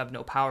done. You have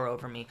no power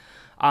over me.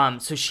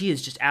 So she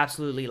is just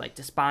absolutely, like,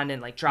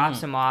 despondent, like,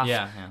 drops him off.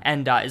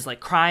 And is, like,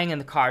 crying in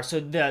the car.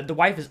 So the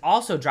wife is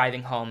also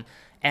driving home.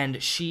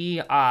 And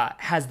she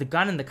has the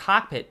gun in the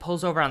cockpit,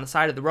 pulls over on the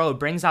side of the road,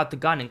 brings out the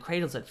gun, and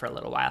cradles it for a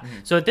little while.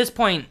 So at this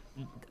point,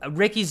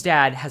 Ricky's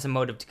dad has a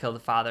motive to kill the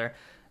father.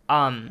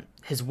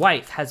 His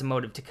wife has a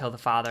motive to kill the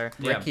father.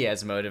 Ricky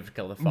has a motive to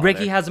kill the father.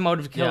 Ricky has a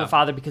motive to kill the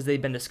father because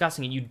they've been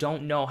discussing it. You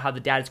don't know how the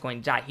dad is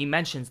going to die. He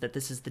mentions that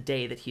this is the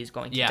day that he's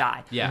going to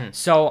die.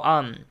 So,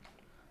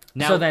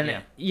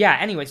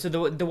 anyway, so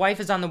the wife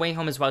is on the way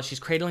home as well. She's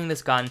cradling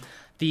this gun.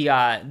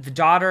 The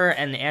daughter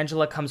and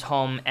Angela comes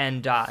home,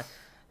 and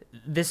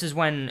this is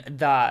when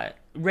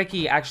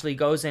Ricky actually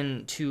goes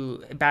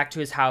back to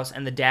his house,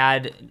 and the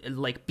dad,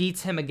 like,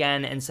 beats him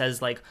again and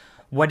says, like,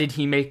 what did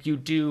he make you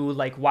do?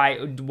 Like,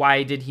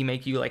 why did he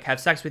make you, like, have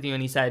sex with you?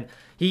 And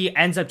he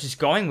ends up just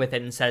going with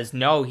it and says,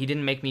 no, he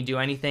didn't make me do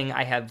anything.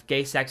 I have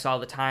gay sex all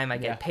the time. I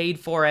get paid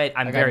for it.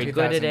 I'm very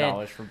good at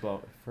it.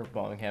 For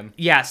blowing him.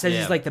 Yeah, says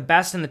he's, like, the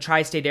best in the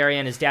tri-state area,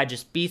 and his dad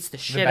just beats the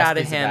shit out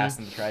of him. The best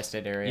in the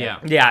tri-state area.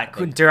 Yeah,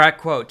 direct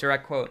quote.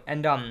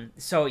 And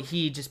so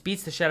he just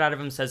beats the shit out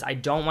of him, says, I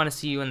don't want to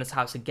see you in this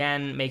house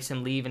again, makes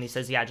him leave, and he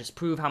says, yeah, just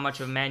prove how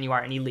much of a man you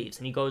are, and he leaves.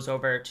 And he goes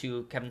over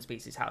to Kevin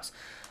Spacey's house.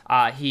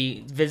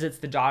 He visits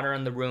the daughter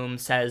in the room,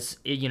 says,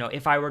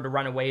 if I were to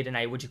run away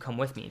tonight, would you come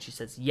with me? And she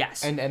says,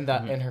 yes. And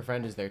her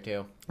friend is there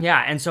too.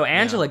 Yeah, and so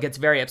Angela gets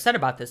very upset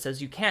about this,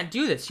 says, you can't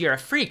do this, you're a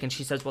freak. And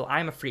she says, well,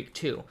 I'm a freak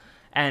too.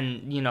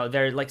 And,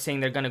 they're, like,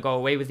 saying they're going to go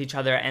away with each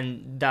other,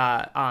 and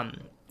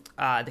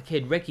the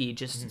kid Ricky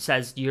just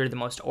says,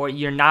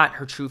 you're not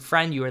her true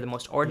friend, you are the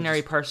most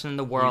ordinary person in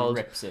the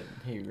world.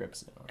 He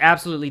rips it.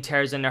 Absolutely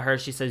tears into her.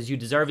 She says, you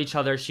deserve each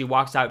other. She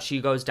walks out.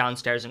 She goes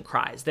downstairs and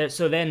cries.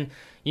 So then,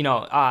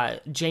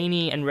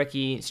 Janie and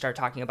Ricky start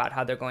talking about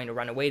how they're going to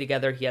run away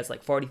together. He has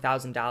like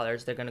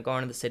 $40,000. They're going to go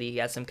into the city. He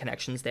has some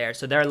connections there.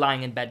 So they're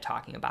lying in bed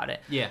talking about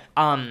it. Yeah.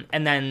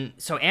 And then,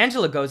 so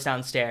Angela goes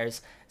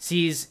downstairs,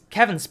 sees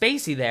Kevin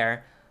Spacey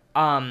there.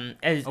 Don't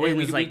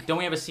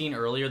we have a scene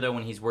earlier, though,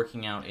 when he's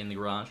working out in the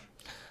garage?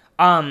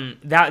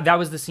 That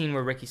was the scene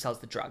where Ricky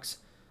sells the drugs.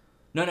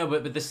 No,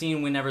 but the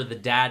scene whenever the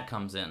dad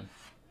comes in.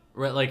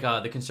 Like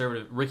the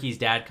conservative Ricky's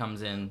dad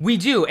comes in. We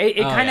do.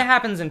 It kind of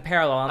happens in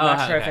parallel. I'm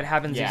not sure if it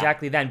happens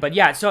exactly then, but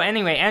yeah. So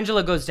anyway,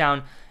 Angela goes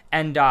down,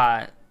 and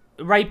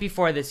right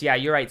before this, yeah,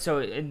 you're right.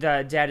 So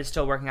the dad is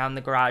still working out in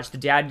the garage. The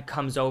dad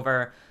comes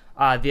over.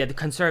 The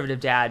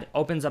conservative dad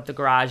opens up the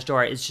garage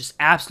door, is just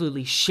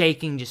absolutely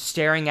shaking, just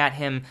staring at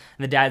him.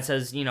 And the dad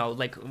says,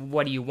 like,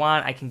 what do you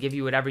want? I can give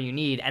you whatever you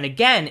need. And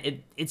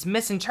again, it's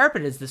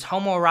misinterpreted as this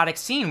homoerotic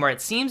scene where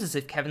it seems as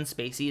if Kevin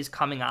Spacey is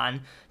coming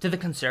on to the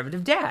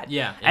conservative dad.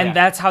 Yeah. And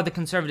that's how the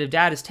conservative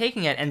dad is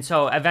taking it. And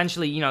so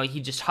eventually,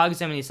 he just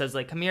hugs him and he says,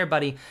 like, come here,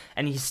 buddy.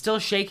 And he's still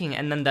shaking.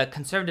 And then the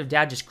conservative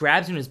dad just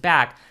grabs him in his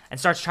back and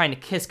starts trying to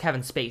kiss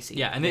Kevin Spacey.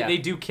 Yeah, and they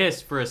do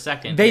kiss for a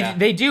second.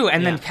 They do,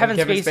 and then Kevin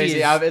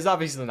Spacey is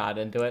obviously not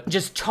into it.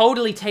 Just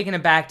totally taken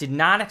aback, did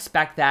not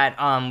expect that,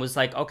 was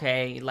like,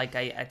 okay, like,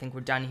 I think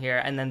we're done here.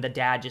 And then the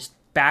dad just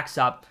backs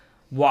up,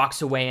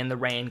 walks away in the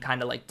rain,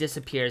 kind of like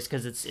disappears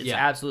because it's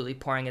absolutely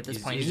pouring at this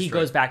point. He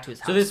goes back to his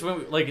house. So this,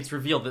 like, it's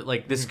revealed that,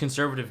 like, this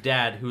conservative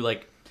dad who,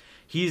 like,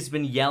 he's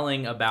been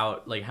yelling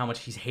about, like, how much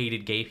he's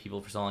hated gay people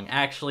for so long,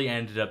 actually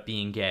ended up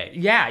being gay.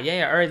 Yeah,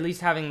 or at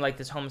least having, like,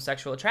 this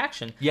homosexual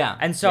attraction. Yeah.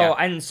 And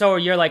so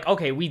you're like,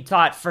 okay, we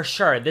thought for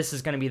sure this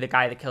is going to be the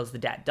guy that kills the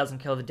dad. Doesn't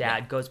kill the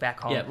dad, goes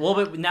back home. Yeah, well,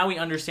 but now we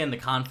understand the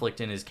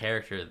conflict in his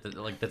character,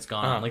 that's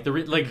gone on.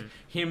 Like,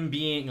 him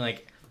being,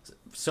 like,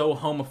 so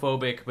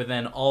homophobic, but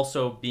then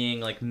also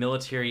being, like,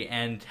 military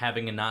and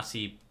having a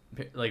Nazi,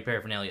 like,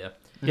 paraphernalia.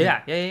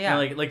 Yeah.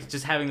 And like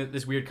just having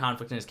this weird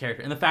conflict in his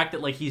character, and the fact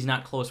that, like, he's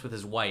not close with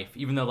his wife,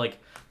 even though, like,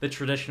 the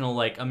traditional,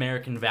 like,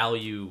 American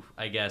value,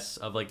 I guess,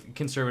 of, like,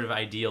 conservative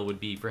ideal would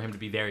be for him to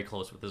be very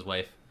close with his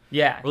wife.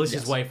 Yeah. Or at least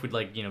his wife would,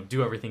 like,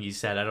 do everything he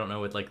said. I don't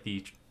know what, like,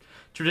 the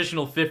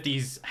traditional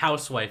 50s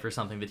housewife or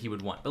something that he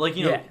would want, but, like,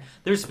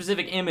 there's a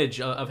specific image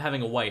of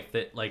having a wife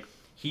that, like,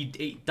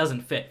 it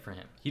doesn't fit for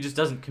him. He just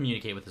doesn't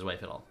communicate with his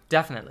wife at all.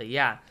 Definitely,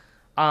 yeah.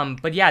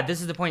 But yeah,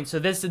 this is the point. So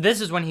this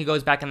is when he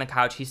goes back on the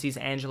couch. He sees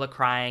Angela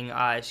crying.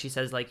 She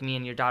says, like, me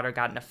and your daughter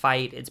got in a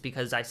fight. It's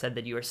because I said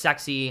that you were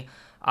sexy.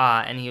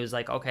 And he was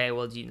like, okay,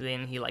 well,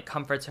 then he, like,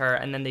 comforts her.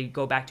 And then they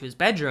go back to his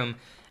bedroom,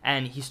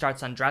 and he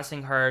starts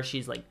undressing her.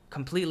 She's, like,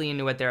 completely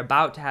into it. They're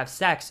about to have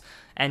sex,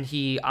 and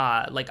he,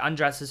 like,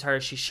 undresses her.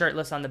 She's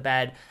shirtless on the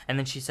bed, and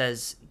then she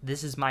says,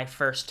 this is my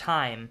first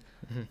time.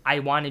 I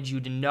wanted you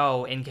to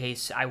know in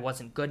case I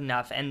wasn't good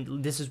enough.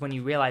 And this is when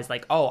you realize,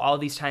 like, oh, all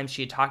these times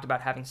she had talked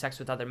about having sex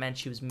with other men,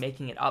 she was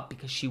making it up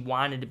because she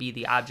wanted to be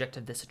the object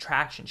of this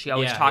attraction. She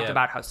always talked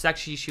about how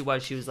sexy she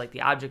was. She was, like,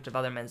 the object of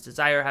other men's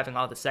desire, having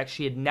all the sex.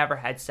 She had never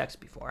had sex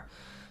before.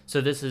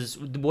 So this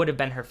would have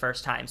been her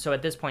first time. So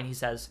at this point he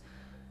says,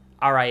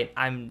 all right,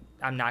 I'm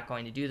not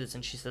going to do this.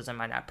 And she says, am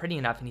I not pretty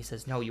enough? And he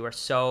says, no, you are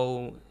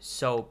so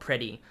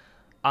pretty.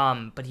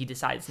 But he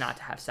decides not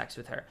to have sex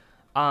with her.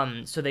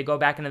 So they go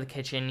back into the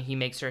kitchen. He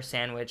makes her a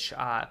sandwich,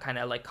 kind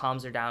of like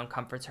calms her down,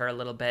 comforts her a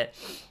little bit.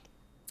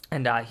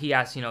 And he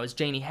asks, is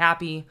Janie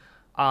happy?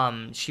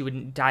 She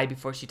wouldn't die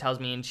before she tells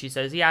me. And she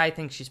says, yeah, I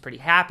think she's pretty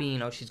happy.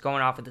 She's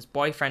going off with this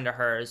boyfriend of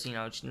hers, she's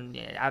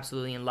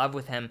absolutely in love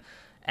with him.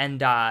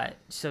 And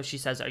so she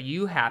says, are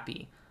you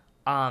happy?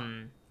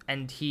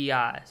 And he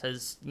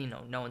says,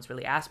 no one's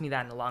really asked me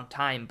that in a long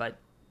time, but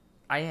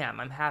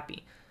I'm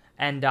happy.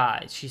 And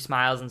she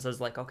smiles and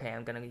says, like, okay,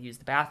 I'm going to use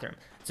the bathroom.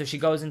 So she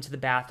goes into the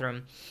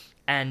bathroom,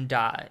 and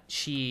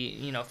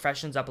she,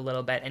 freshens up a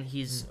little bit, and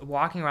he's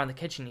walking around the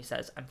kitchen. He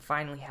says, I'm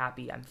finally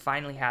happy.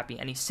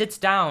 And he sits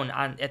down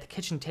at the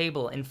kitchen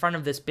table in front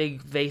of this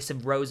big vase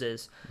of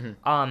roses,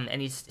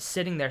 and he's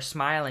sitting there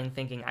smiling,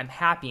 thinking, I'm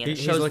happy. And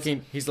he's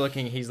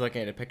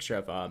looking at a picture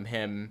of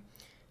him,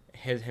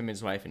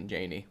 his wife, and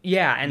Janie.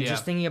 Yeah, and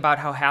just thinking about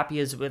how happy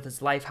he is with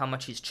his life, how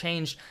much he's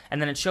changed, and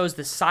then it shows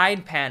the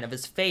side pan of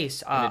his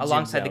face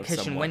alongside the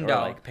kitchen window.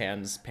 Or like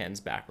pans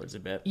backwards a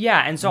bit.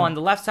 Yeah, and so on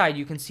the left side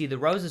you can see the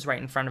roses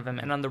right in front of him,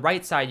 and on the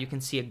right side you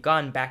can see a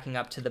gun backing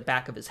up to the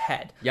back of his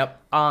head.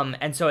 Yep.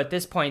 And so at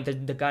this point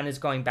the gun is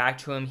going back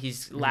to him.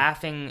 He's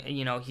laughing.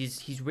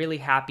 He's really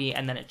happy,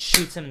 and then it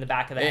shoots him in the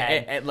back of the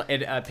head.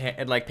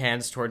 It like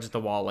pans towards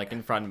the wall, like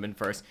in front of him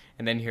first,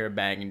 and then you hear a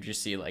bang, and you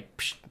just see like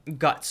psh,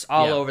 guts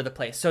all over the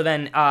place. So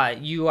then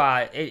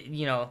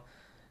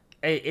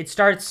it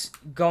starts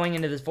going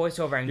into this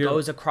voiceover and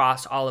goes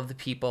across all of the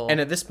people.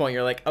 And at this point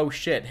you're like, oh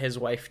shit, his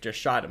wife just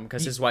shot him,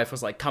 because his wife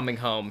was like coming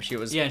home. She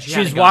was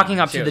walking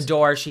up to the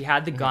door. She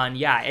had the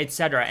gun,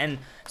 etc. And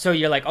so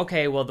you're like,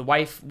 okay, well, the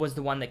wife was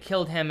the one that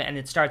killed him. And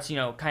it starts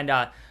kind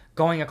of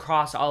going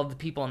across all of the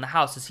people in the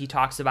house as he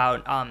talks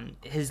about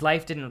his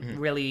life didn't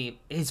really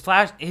his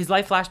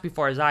life flashed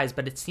before his eyes,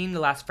 but it seemed to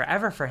last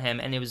forever for him.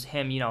 And it was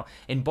him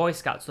in Boy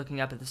Scouts looking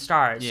up at the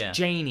stars,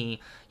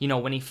 Janie,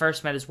 when he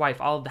first met his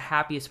wife, all of the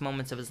happiest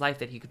moments of his life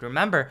that he could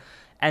remember.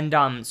 And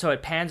so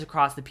it pans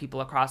across the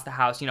people across the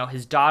house.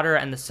 His daughter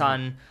and the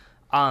son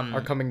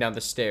are coming down the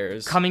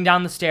stairs.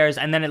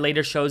 And then it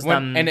later shows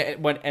them. And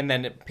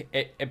then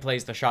it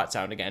plays the shot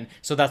sound again.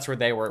 So that's where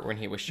they were when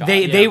he was shot.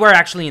 They were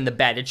actually in the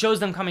bed. It shows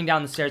them coming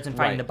down the stairs and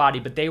finding the body,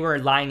 but they were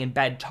lying in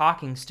bed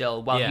talking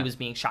still while he was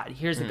being shot. He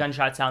hears the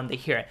gunshot sound. They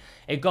hear it.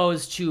 It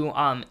goes to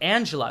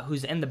Angela,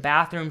 who's in the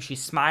bathroom.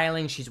 She's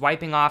smiling. She's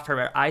wiping off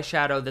her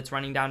eyeshadow that's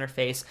running down her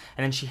face.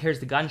 And then she hears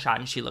the gunshot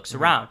and she looks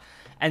around.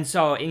 And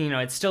so,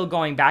 it's still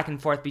going back and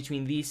forth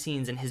between these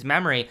scenes and his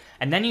memory.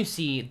 And then you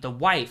see the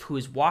wife who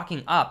is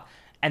walking up,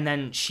 and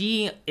then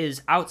she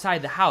is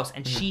outside the house,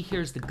 and she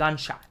hears the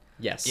gunshot.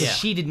 Yes. So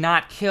she did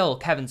not kill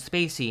Kevin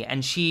Spacey,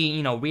 and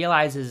she,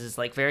 realizes is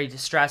like very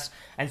distressed.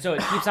 And so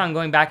it keeps on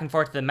going back and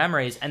forth to the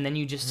memories, and then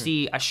you just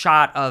see a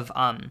shot of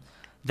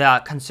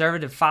the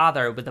conservative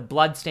father with a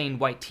bloodstained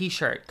white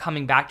t-shirt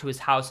coming back to his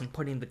house and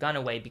putting the gun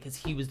away because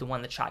he was the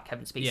one that shot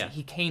Kevin Spacey.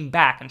 He came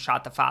back and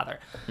shot the father.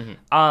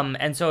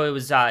 And so it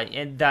was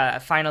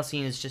the final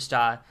scene is just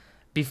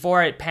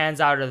before it pans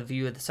out of the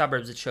view of the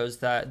suburbs, it shows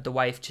the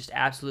wife just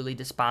absolutely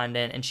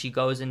despondent, and she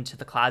goes into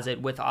the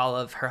closet with all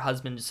of her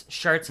husband's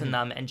shirts in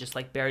them and just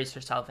like buries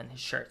herself in his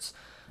shirts.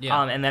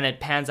 And then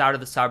it pans out of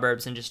the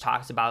suburbs and just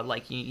talks about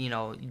like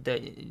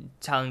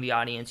telling the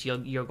audience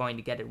you're going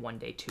to get it one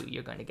day too.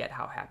 You're going to get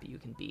how happy you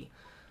can be.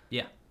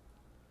 Yeah.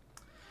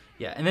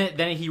 And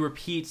then he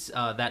repeats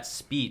that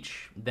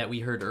speech that we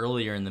heard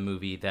earlier in the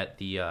movie that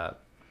the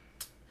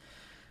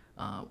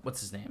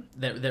what's his name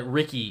that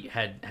Ricky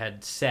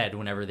had said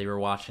whenever they were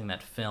watching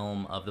that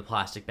film of the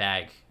plastic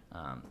bag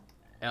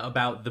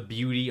about the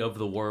beauty of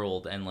the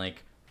world and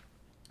like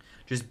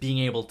just being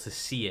able to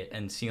see it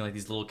and seeing like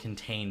these little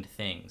contained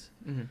things,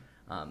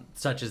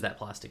 such as that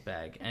plastic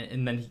bag.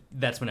 And then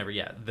that's whenever,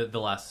 the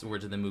last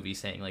words of the movie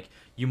saying like,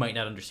 you might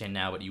not understand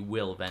now, but you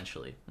will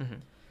eventually.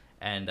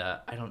 And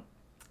and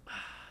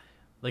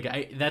we'll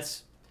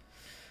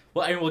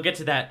get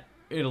to that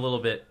in a little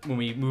bit when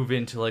we move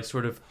into like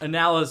sort of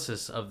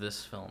analysis of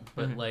this film.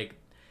 But like,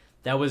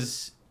 it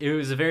was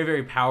a very,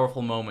 very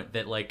powerful moment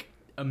that like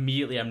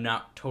immediately I'm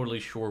not totally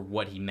sure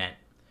what he meant.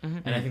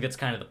 And I think that's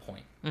kind of the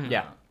point. But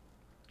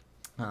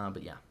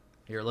yeah,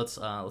 here let's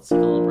take a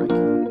little break.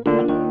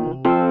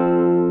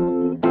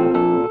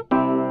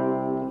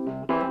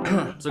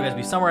 So guys,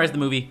 we summarized the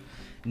movie.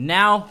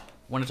 Now, I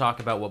want to talk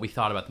about what we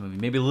thought about the movie.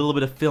 Maybe a little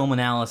bit of film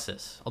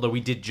analysis. Although we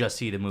did just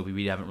see the movie,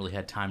 we haven't really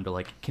had time to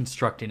like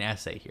construct an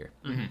essay here.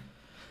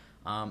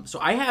 So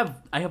I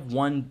have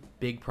one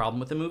big problem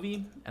with the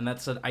movie, and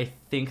that's that I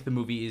think the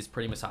movie is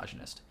pretty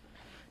misogynist.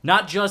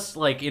 Not just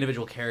like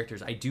individual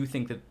characters. I do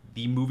think that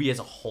the movie as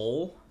a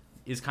whole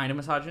is kind of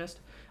misogynist.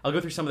 I'll go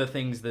through some of the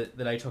things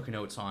that I took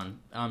notes on.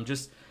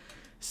 Just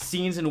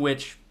scenes in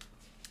which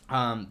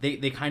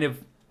they kind of...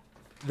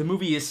 The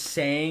movie is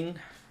saying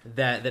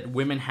that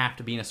women have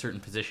to be in a certain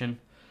position,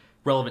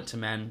 relevant to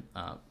men,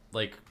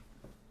 like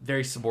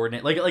very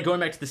subordinate. Like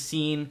going back to the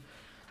scene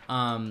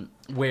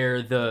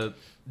where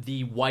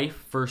the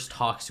wife first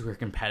talks to her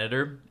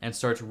competitor and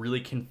starts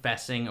really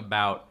confessing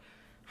about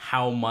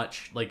how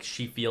much like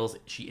she feels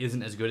she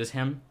isn't as good as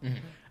him. Mm-hmm.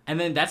 And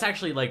then that's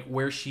actually like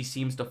where she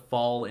seems to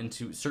fall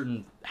into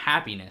certain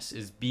happiness,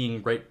 is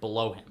being right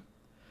below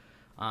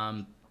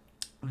him.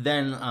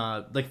 Then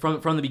like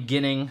from the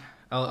beginning,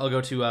 I'll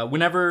go to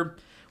whenever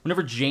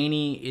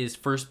Janie is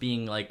first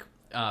being like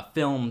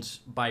filmed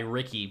by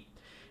Ricky,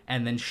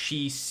 and then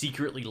she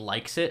secretly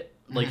likes it.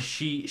 Like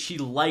she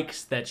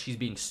likes that she's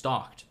being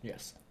stalked.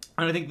 Yes.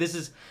 And I think this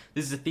is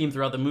a theme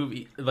throughout the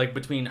movie, like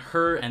between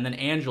her and then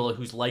Angela,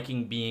 who's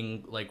liking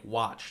being like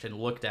watched and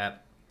looked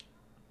at.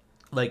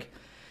 Like,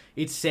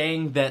 it's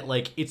saying that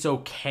like it's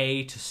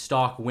okay to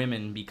stalk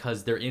women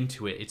because they're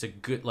into it. It's a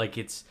good, like,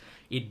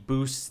 it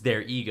boosts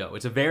their ego.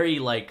 It's a very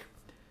like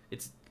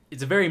it's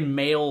a very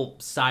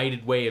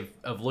male-sided way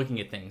of looking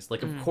at things.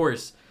 Like, of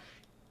course,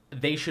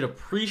 they should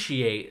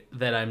appreciate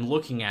that I'm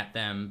looking at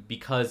them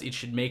because it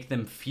should make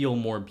them feel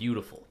more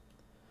beautiful.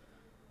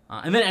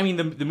 And then, I mean,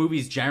 the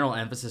movie's general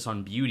emphasis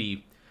on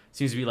beauty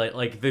seems to be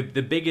like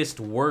the biggest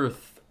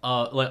worth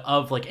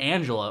of like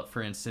Angela,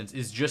 for instance,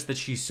 is just that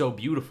she's so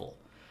beautiful.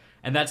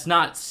 And that's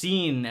not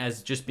seen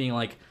as just being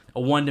like a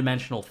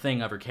one-dimensional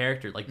thing of her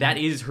character. Like, that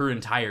is her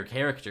entire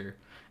character.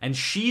 And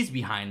she's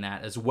behind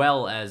that as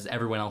well as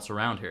everyone else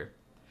around her.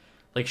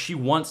 Like, she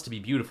wants to be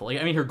beautiful.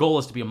 Like, I mean, her goal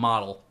is to be a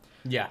model.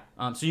 Yeah.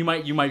 So you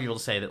might be able to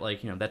say that,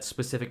 like, you know, that's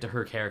specific to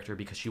her character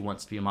because she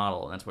wants to be a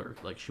model, and that's where,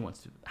 like, she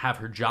wants to have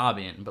her job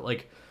in. But,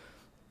 like,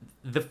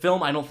 the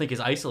film, I don't think, is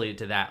isolated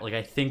to that. Like,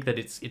 I think that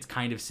it's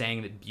kind of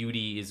saying that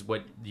beauty is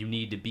what you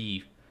need to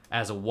be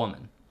as a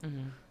woman.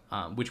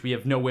 Mm-hmm. Which we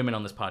have no women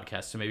on this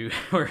podcast, so maybe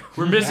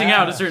we're missing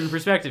out a certain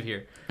perspective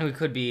here. We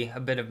could be a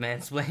bit of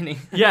mansplaining.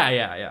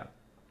 Yeah.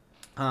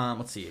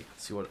 Let's see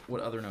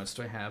what other notes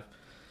do I have?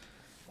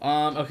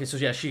 Okay, so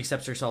yeah, she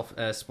accepts herself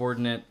as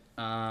subordinate.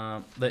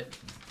 The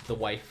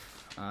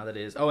wife, that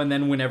is. Oh, and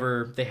then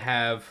whenever they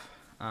have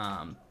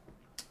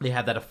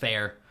that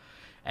affair,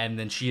 and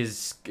then she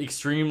is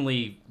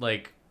extremely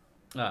like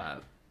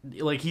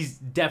he's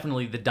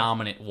definitely the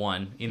dominant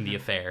one in the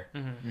affair,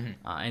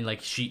 and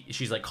like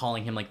she's like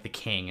calling him like the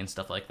king and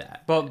stuff like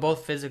that.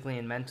 Both physically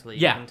and mentally.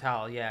 Yeah. You can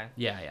tell.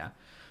 Yeah.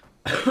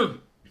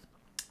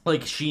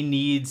 Like, she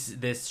needs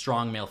this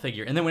strong male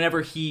figure, and then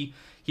whenever he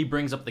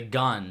brings up the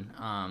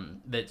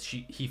gun, that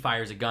he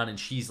fires a gun, and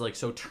she's like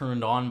so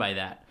turned on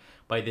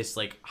by this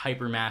like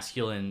hyper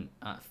masculine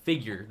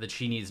figure that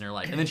she needs in her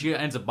life, and then she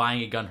ends up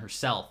buying a gun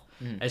herself,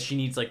 as she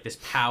needs like this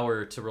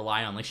power to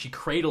rely on. Like, she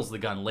cradles the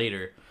gun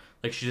later.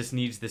 Like, she just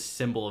needs this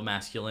symbol of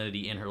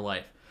masculinity in her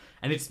life.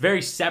 And it's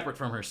very separate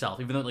from herself,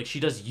 even though, like, she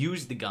does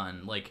use the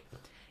gun. Like,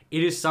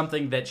 it is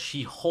something that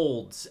she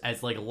holds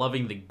as, like,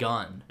 loving the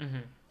gun.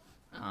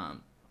 Mm-hmm.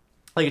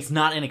 Like, it's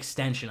not an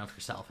extension of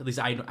herself. At least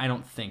I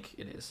don't think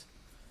it is.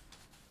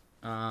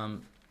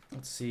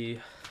 Let's see.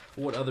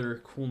 What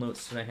other cool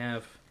notes did I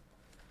have?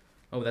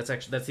 Oh, that's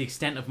the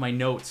extent of my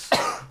notes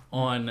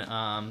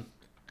on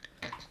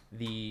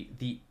the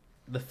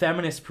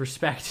feminist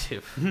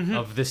perspective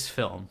of this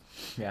film.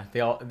 Yeah,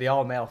 the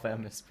all male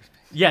feminist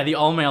perspective. Yeah, the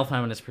all male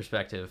feminist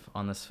perspective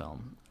on this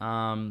film.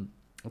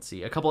 Let's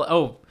see,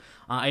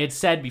 I had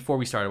said before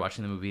we started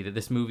watching the movie that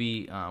this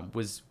movie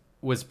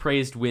was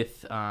praised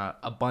with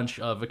a bunch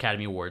of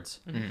Academy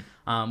Awards,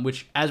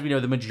 which, as we know,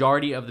 the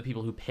majority of the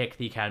people who pick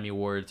the Academy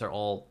Awards are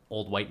all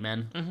old white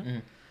men.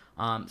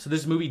 Mm-hmm. So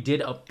this movie did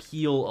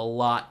appeal a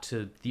lot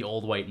to the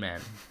old white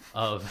men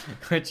of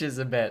which is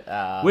a bit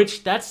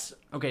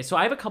okay, so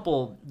I have a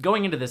couple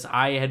going into this.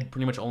 I had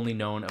pretty much only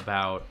known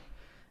about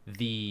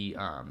the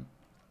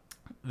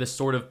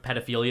sort of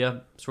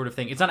pedophilia sort of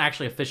thing. It's not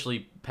actually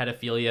officially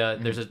pedophilia.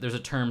 Mm-hmm. There's a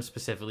term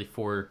specifically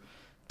for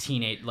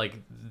teenage, like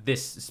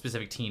this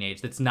specific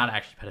teenage, that's not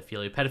actually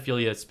pedophilia.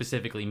 Pedophilia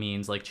specifically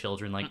means like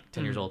children, like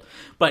 10 years old.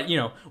 But, you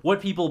know,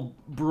 what people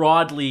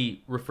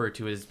broadly refer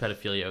to as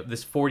pedophilia,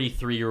 this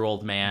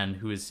 43-year-old man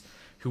who is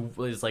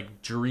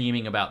like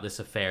dreaming about this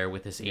affair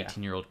with this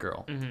 18-year-old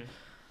girl. Mm-hmm.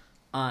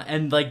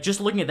 And like just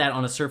looking at that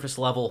on a surface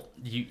level,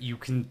 you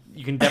can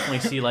definitely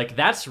see like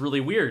that's really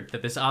weird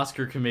that this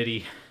Oscar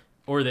committee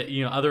or that,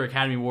 you know, other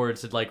Academy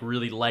Awards had like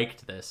really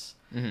liked this.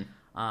 Mm-hmm.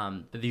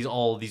 That these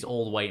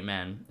old white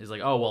men is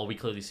like, oh well, we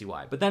clearly see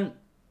why. But then,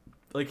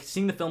 like,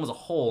 seeing the film as a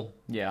whole,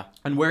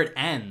 and where it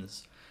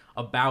ends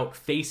about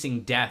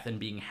facing death and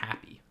being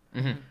happy,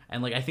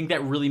 and like I think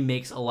that really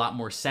makes a lot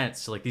more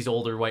sense to like these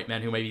older white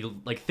men who may be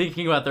like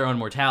thinking about their own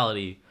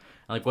mortality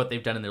and like what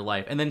they've done in their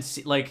life, and then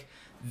like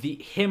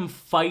him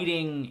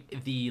fighting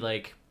the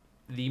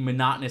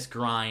monotonous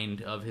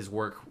grind of his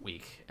work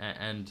week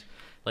and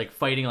like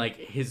fighting like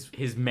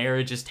his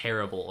marriage is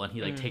terrible and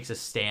he like takes a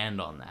stand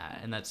on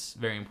that, and that's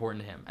very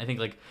important to him. I think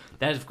like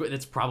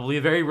that's probably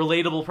a very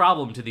relatable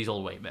problem to these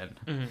old white men,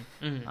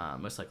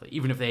 most likely,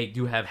 even if they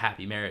do have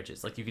happy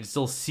marriages. Like you can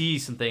still see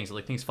some things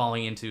like things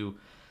falling into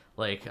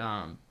like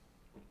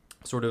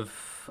sort of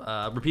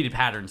repeated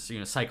patterns, you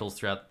know, cycles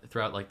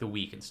throughout like the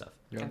week and stuff.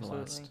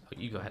 Absolutely.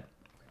 You go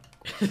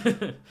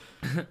ahead.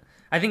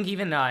 I think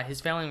even his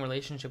failing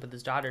relationship with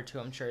his daughter too,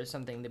 I'm sure, is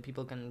something that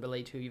people can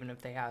relate to, even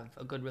if they have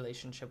a good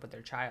relationship with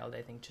their child.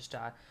 I think just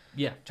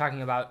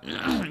talking about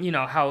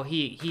how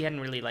he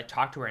hadn't really like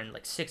talked to her in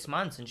like 6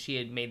 months, and she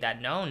had made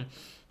that known.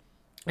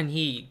 And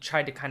he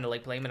tried to kind of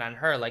like blame it on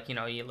her, like, you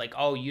like,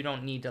 oh, you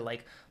don't need to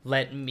like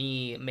let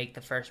me make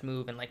the first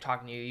move and like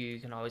talking to you. You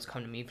can always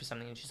come to me for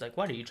something. And she's like,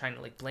 what, are you trying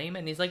to like blame it?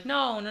 And he's like,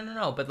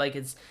 no. But like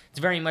it's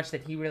very much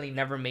that he really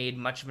never made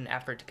much of an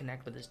effort to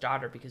connect with his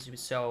daughter because he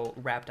was so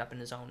wrapped up in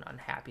his own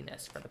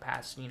unhappiness for the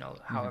past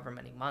however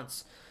many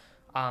months,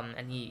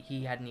 and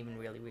he hadn't even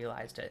really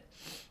realized it.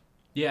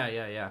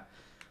 Yeah.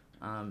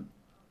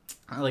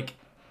 Like,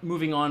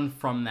 moving on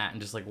from that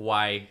and just like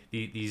why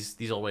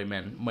these old white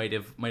men might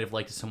have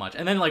liked it so much,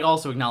 and then like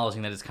also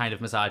acknowledging that it's kind of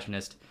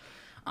misogynist.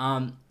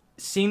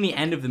 Seeing the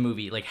end of the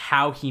movie, like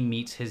how he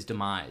meets his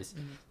demise,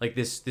 like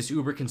this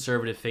uber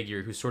conservative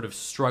figure who's sort of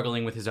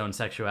struggling with his own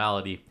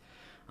sexuality,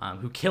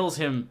 who kills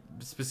him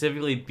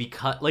specifically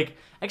because like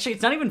actually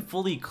it's not even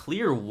fully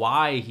clear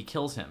why he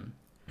kills him.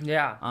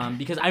 Yeah.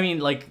 Because I mean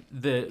like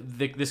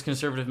this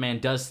conservative man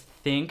does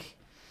think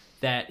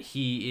that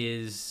he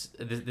is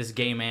this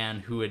gay man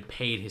who had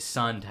paid his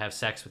son to have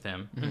sex with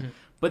him. Mm-hmm.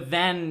 But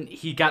then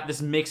he got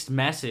this mixed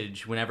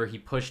message whenever he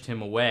pushed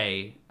him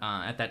away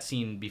at that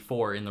scene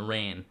before in the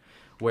rain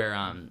where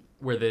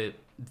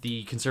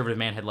the conservative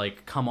man had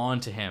like come on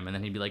to him, and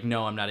then he'd be like,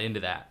 no, I'm not into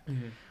that.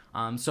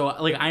 Mm-hmm. So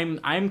like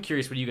I'm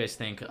curious what you guys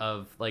think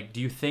of, like, do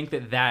you think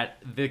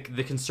that the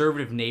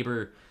conservative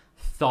neighbor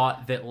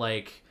thought that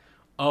like,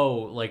 oh,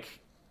 like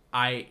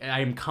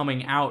I'm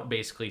coming out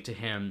basically to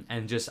him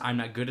and just I'm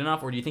not good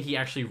enough, or do you think he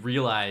actually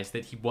realized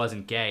that he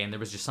wasn't gay and there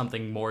was just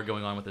something more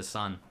going on with his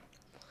son?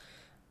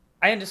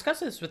 I had discussed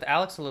this with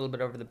Alex a little bit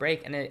over the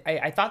break, and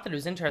I thought that it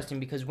was interesting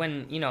because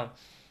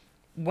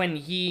when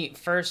he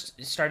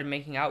first started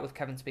making out with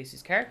Kevin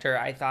Spacey's character,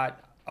 I thought,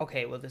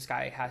 okay, well, this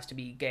guy has to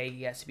be gay,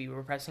 he has to be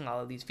repressing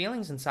all of these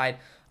feelings inside.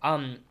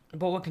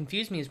 But what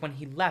confused me is when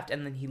he left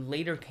and then he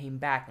later came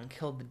back and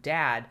killed the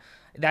dad,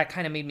 that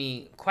kind of made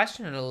me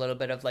question it a little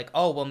bit of like,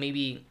 oh, well,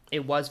 maybe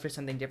it was for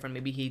something different.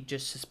 Maybe he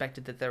just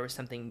suspected that there was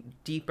something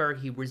deeper.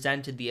 He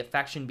resented the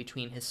affection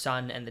between his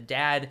son and the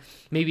dad.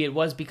 Maybe it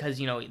was because,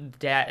 Kevin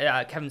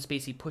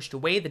Spacey pushed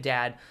away the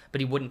dad,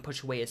 but he wouldn't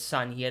push away his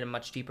son. He had a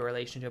much deeper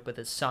relationship with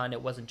his son.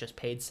 It wasn't just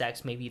paid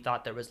sex. Maybe he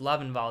thought there was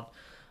love involved.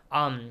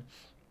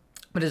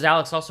 But as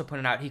Alex also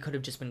pointed out, he could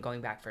have just been going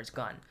back for his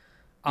gun.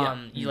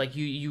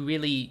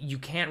 You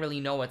can't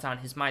really know what's on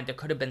his mind. There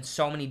could have been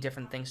so many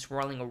different things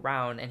swirling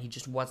around, and he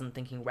just wasn't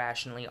thinking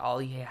rationally. All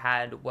he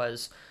had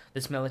was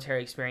this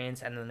military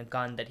experience and then a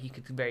gun that he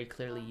could very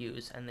clearly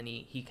use, and then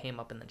he came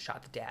up and then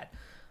shot the dad.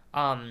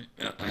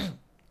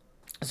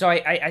 So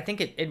I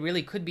think it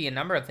really could be a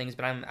number of things,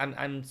 but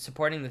I'm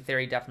supporting the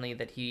theory definitely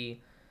that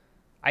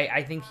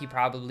I think he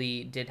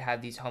probably did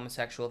have these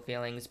homosexual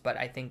feelings, but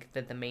I think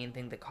that the main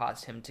thing that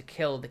caused him to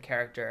kill the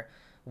character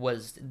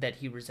was that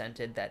he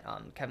resented that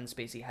Kevin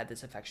Spacey had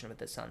this affection with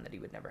his son that he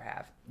would never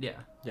have.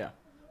 Yeah.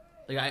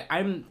 Like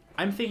I'm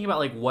thinking about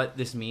like what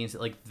this means,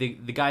 like the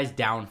guy's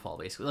downfall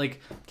basically.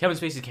 Like Kevin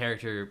Spacey's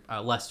character,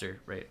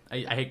 Lester, right?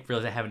 I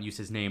realize I haven't used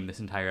his name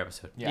this entire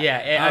episode.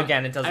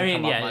 Again, it doesn't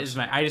come up much.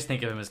 I just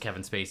think of him as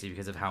Kevin Spacey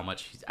because of how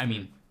much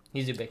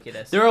he's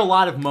ubiquitous. There are a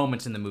lot of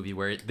moments in the movie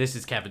where this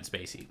is Kevin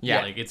Spacey.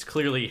 Yeah, like it's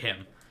clearly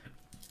him.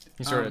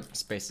 He sort of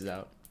spaces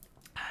out.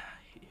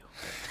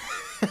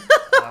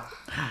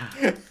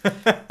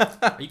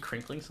 Are you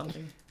crinkling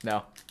something?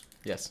 No.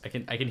 Yes. I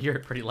can hear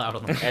it pretty loud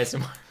on the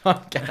ASMR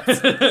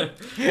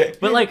podcast.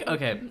 But like,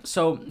 okay,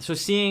 so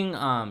seeing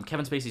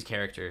Kevin Spacey's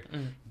character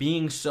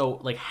being so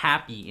like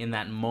happy in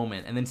that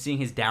moment, and then seeing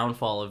his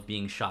downfall of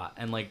being shot,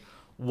 and like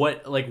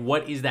what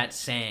is that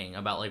saying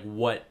about like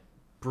what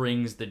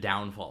brings the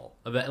downfall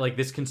of that, like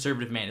this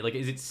conservative man? Like,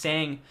 is it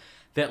saying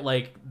that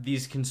like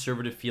these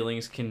conservative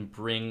feelings can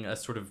bring a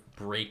sort of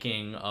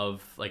breaking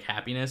of like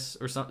happiness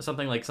or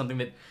something like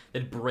something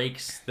that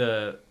breaks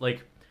the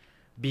like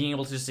being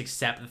able to just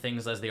accept the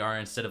things as they are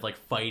instead of like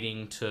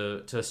fighting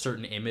to a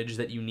certain image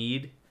that you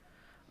need,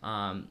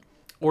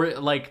 or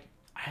like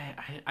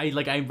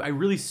I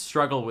really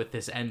struggle with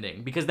this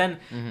ending because then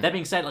that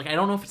being said, like I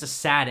don't know if it's a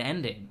sad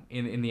ending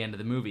in the end of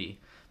the movie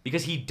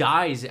because he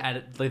dies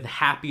at like the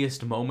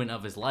happiest moment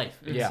of his life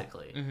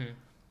basically. Yeah.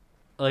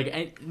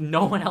 Like,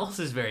 no one else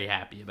is very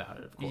happy about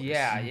it, of course.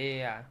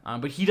 Yeah.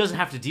 But he doesn't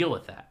have to deal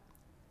with that.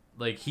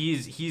 Like,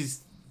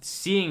 he's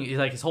seeing,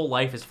 like, his whole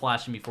life is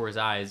flashing before his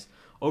eyes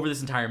over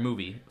this entire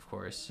movie, of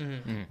course.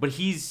 Mm-hmm. But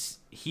he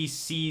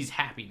sees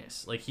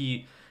happiness. Like,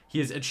 he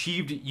has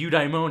achieved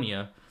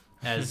eudaimonia,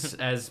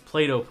 as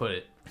Plato put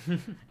it.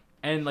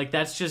 And, like,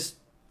 that's just...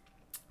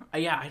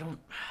 I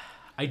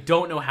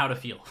don't know how to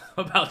feel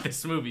about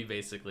this movie,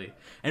 basically,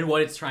 and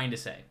what it's trying to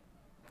say.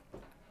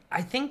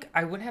 I think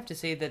I would have to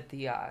say that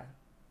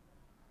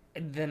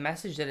the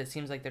message that it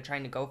seems like they're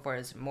trying to go for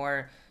is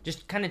more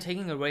just kind of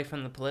taking away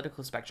from the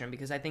political spectrum,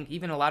 because I think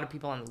even a lot of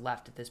people on the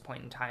left at this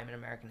point in time in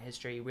American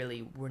history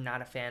really were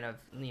not a fan of,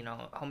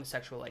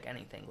 homosexual like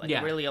anything.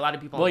 Like really a lot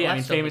of people on the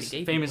left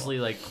famously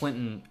like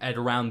Clinton at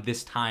around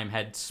this time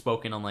had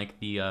spoken on like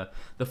the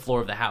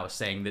floor of the House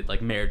saying that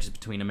like marriage is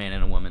between a man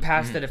and a woman.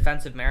 Passed the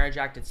Defense of Marriage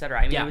Act,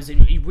 etc. I mean, it was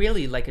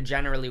really like a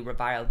generally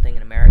reviled thing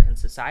in American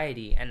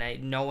society, and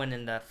no one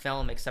in the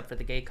film except for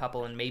the gay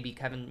couple and maybe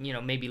Kevin,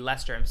 maybe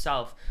Lester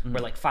himself were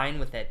like fine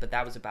with it, but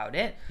that was about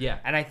it. Yeah.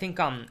 And I think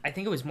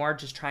it was more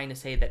just trying to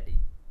say that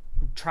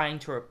trying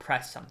to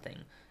repress something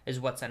is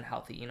what's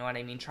unhealthy. You know what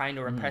I mean? Trying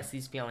to repress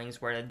these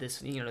feelings where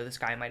this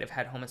guy might have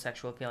had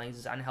homosexual feelings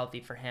is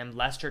unhealthy for him.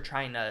 Lester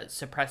trying to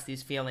suppress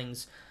these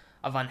feelings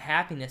of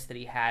unhappiness that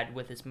he had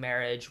with his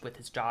marriage, with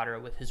his daughter,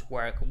 with his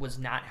work was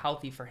not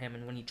healthy for him.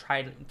 And when he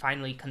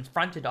finally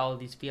confronted all of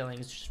these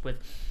feelings just with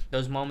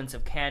those moments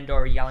of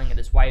candor, yelling at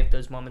his wife,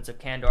 those moments of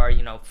candor,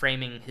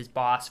 framing his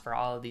boss for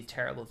all of these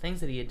terrible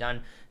things that he had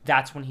done,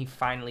 that's when he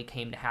finally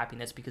came to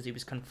happiness, because he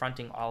was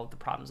confronting all of the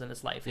problems in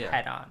his life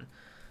head on.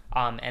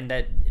 And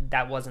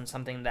that wasn't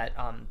something that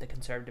the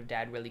conservative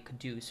dad really could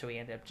do, so he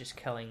ended up just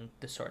killing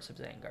the source of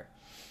his anger.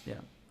 Yeah.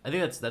 I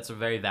think that's a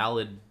very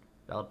valid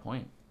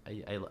point.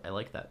 I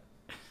like that.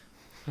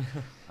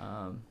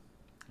 And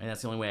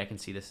that's the only way I can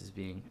see this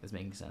as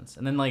making sense.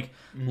 And then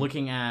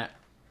looking at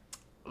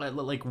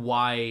like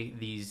why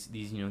these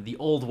the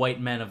old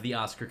white men of the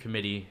Oscar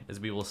committee, as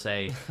we will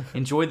say,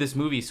 enjoyed this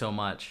movie so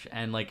much,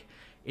 and like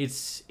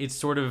it's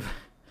sort of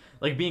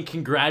like being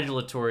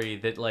congratulatory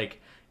that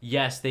like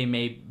yes, they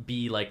may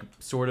be like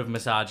sort of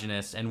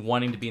misogynist and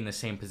wanting to be in the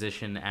same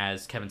position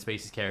as Kevin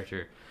Spacey's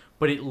character,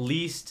 but at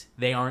least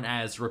they aren't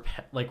as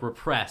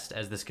repressed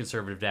as this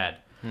conservative dad.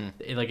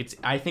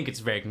 I think it's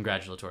very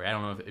congratulatory. I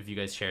don't know if you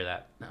guys share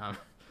that,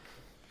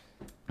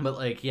 but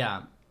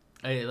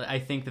I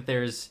think that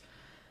there's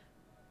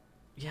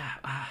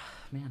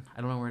man,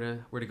 I don't know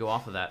where to go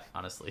off of that,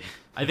 honestly.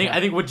 I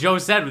think what Joe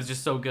said was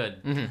just so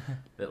good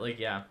that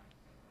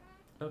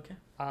okay.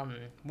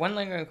 One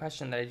lingering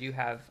question that I do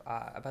have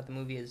about the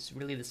movie is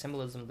really the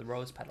symbolism of the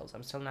rose petals.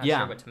 I'm still not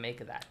sure what to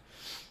make of that.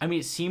 I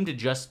mean, it seemed to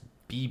just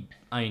be,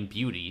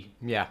 beauty.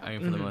 Yeah.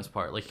 For the most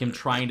part, like him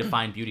trying to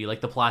find beauty,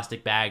 like the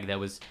plastic bag that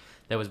was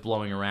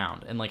blowing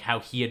around, and like how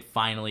he had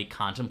finally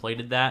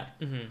contemplated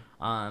that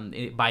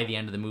by the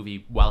end of the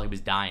movie while he was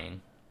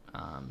dying,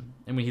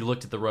 and when he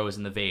looked at the rose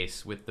in the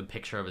vase with the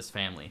picture of his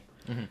family.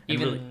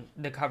 Even really,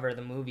 the cover of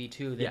the movie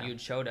too that you'd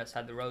showed us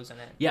had the rose in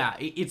it. Yeah,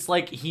 it's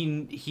like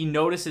he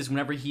notices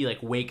whenever he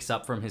like wakes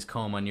up from his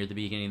coma near the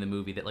beginning of the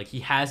movie that like he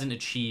hasn't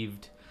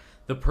achieved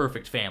the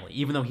perfect family,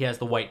 even though he has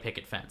the white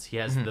picket fence. He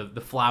has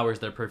the flowers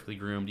that are perfectly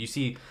groomed. You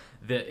see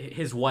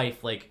his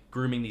wife like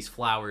grooming these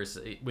flowers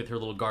with her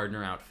little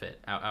gardener outfit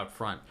out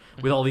front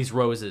with all these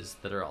roses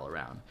that are all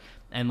around.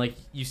 And like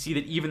you see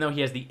that even though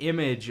he has the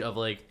image of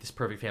like this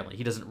perfect family,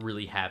 he doesn't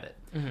really have it.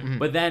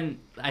 But then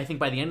I think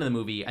by the end of the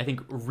movie, I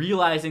think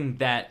realizing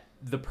that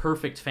the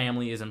perfect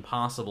family is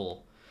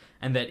impossible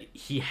and that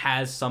he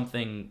has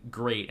something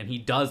great and he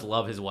does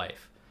love his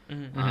wife.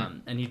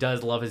 And he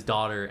does love his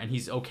daughter, and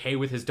he's okay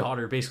with his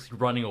daughter basically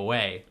running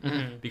away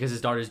because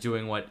his daughter's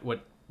doing what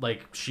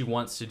like she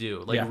wants to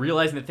do. Like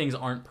realizing that things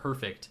aren't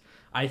perfect,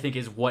 I think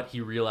is what he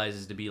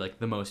realizes to be like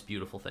the most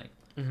beautiful thing.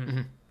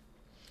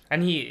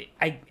 And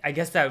I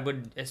guess that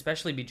would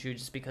especially be true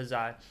just because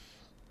at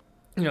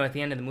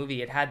the end of the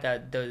movie it had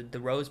the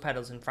rose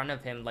petals in front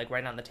of him like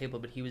right on the table,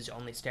 but he was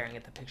only staring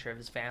at the picture of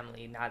his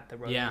family, not the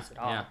roses at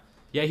all.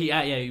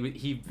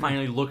 He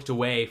finally looked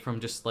away from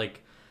just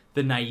like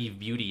the naive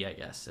beauty, I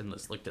guess, and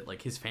just looked at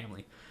like his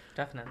family.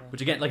 Definitely.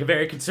 Which again, like a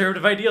very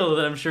conservative ideal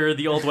that I'm sure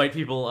the old white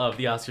people of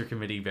the Oscar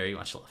committee very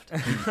much loved.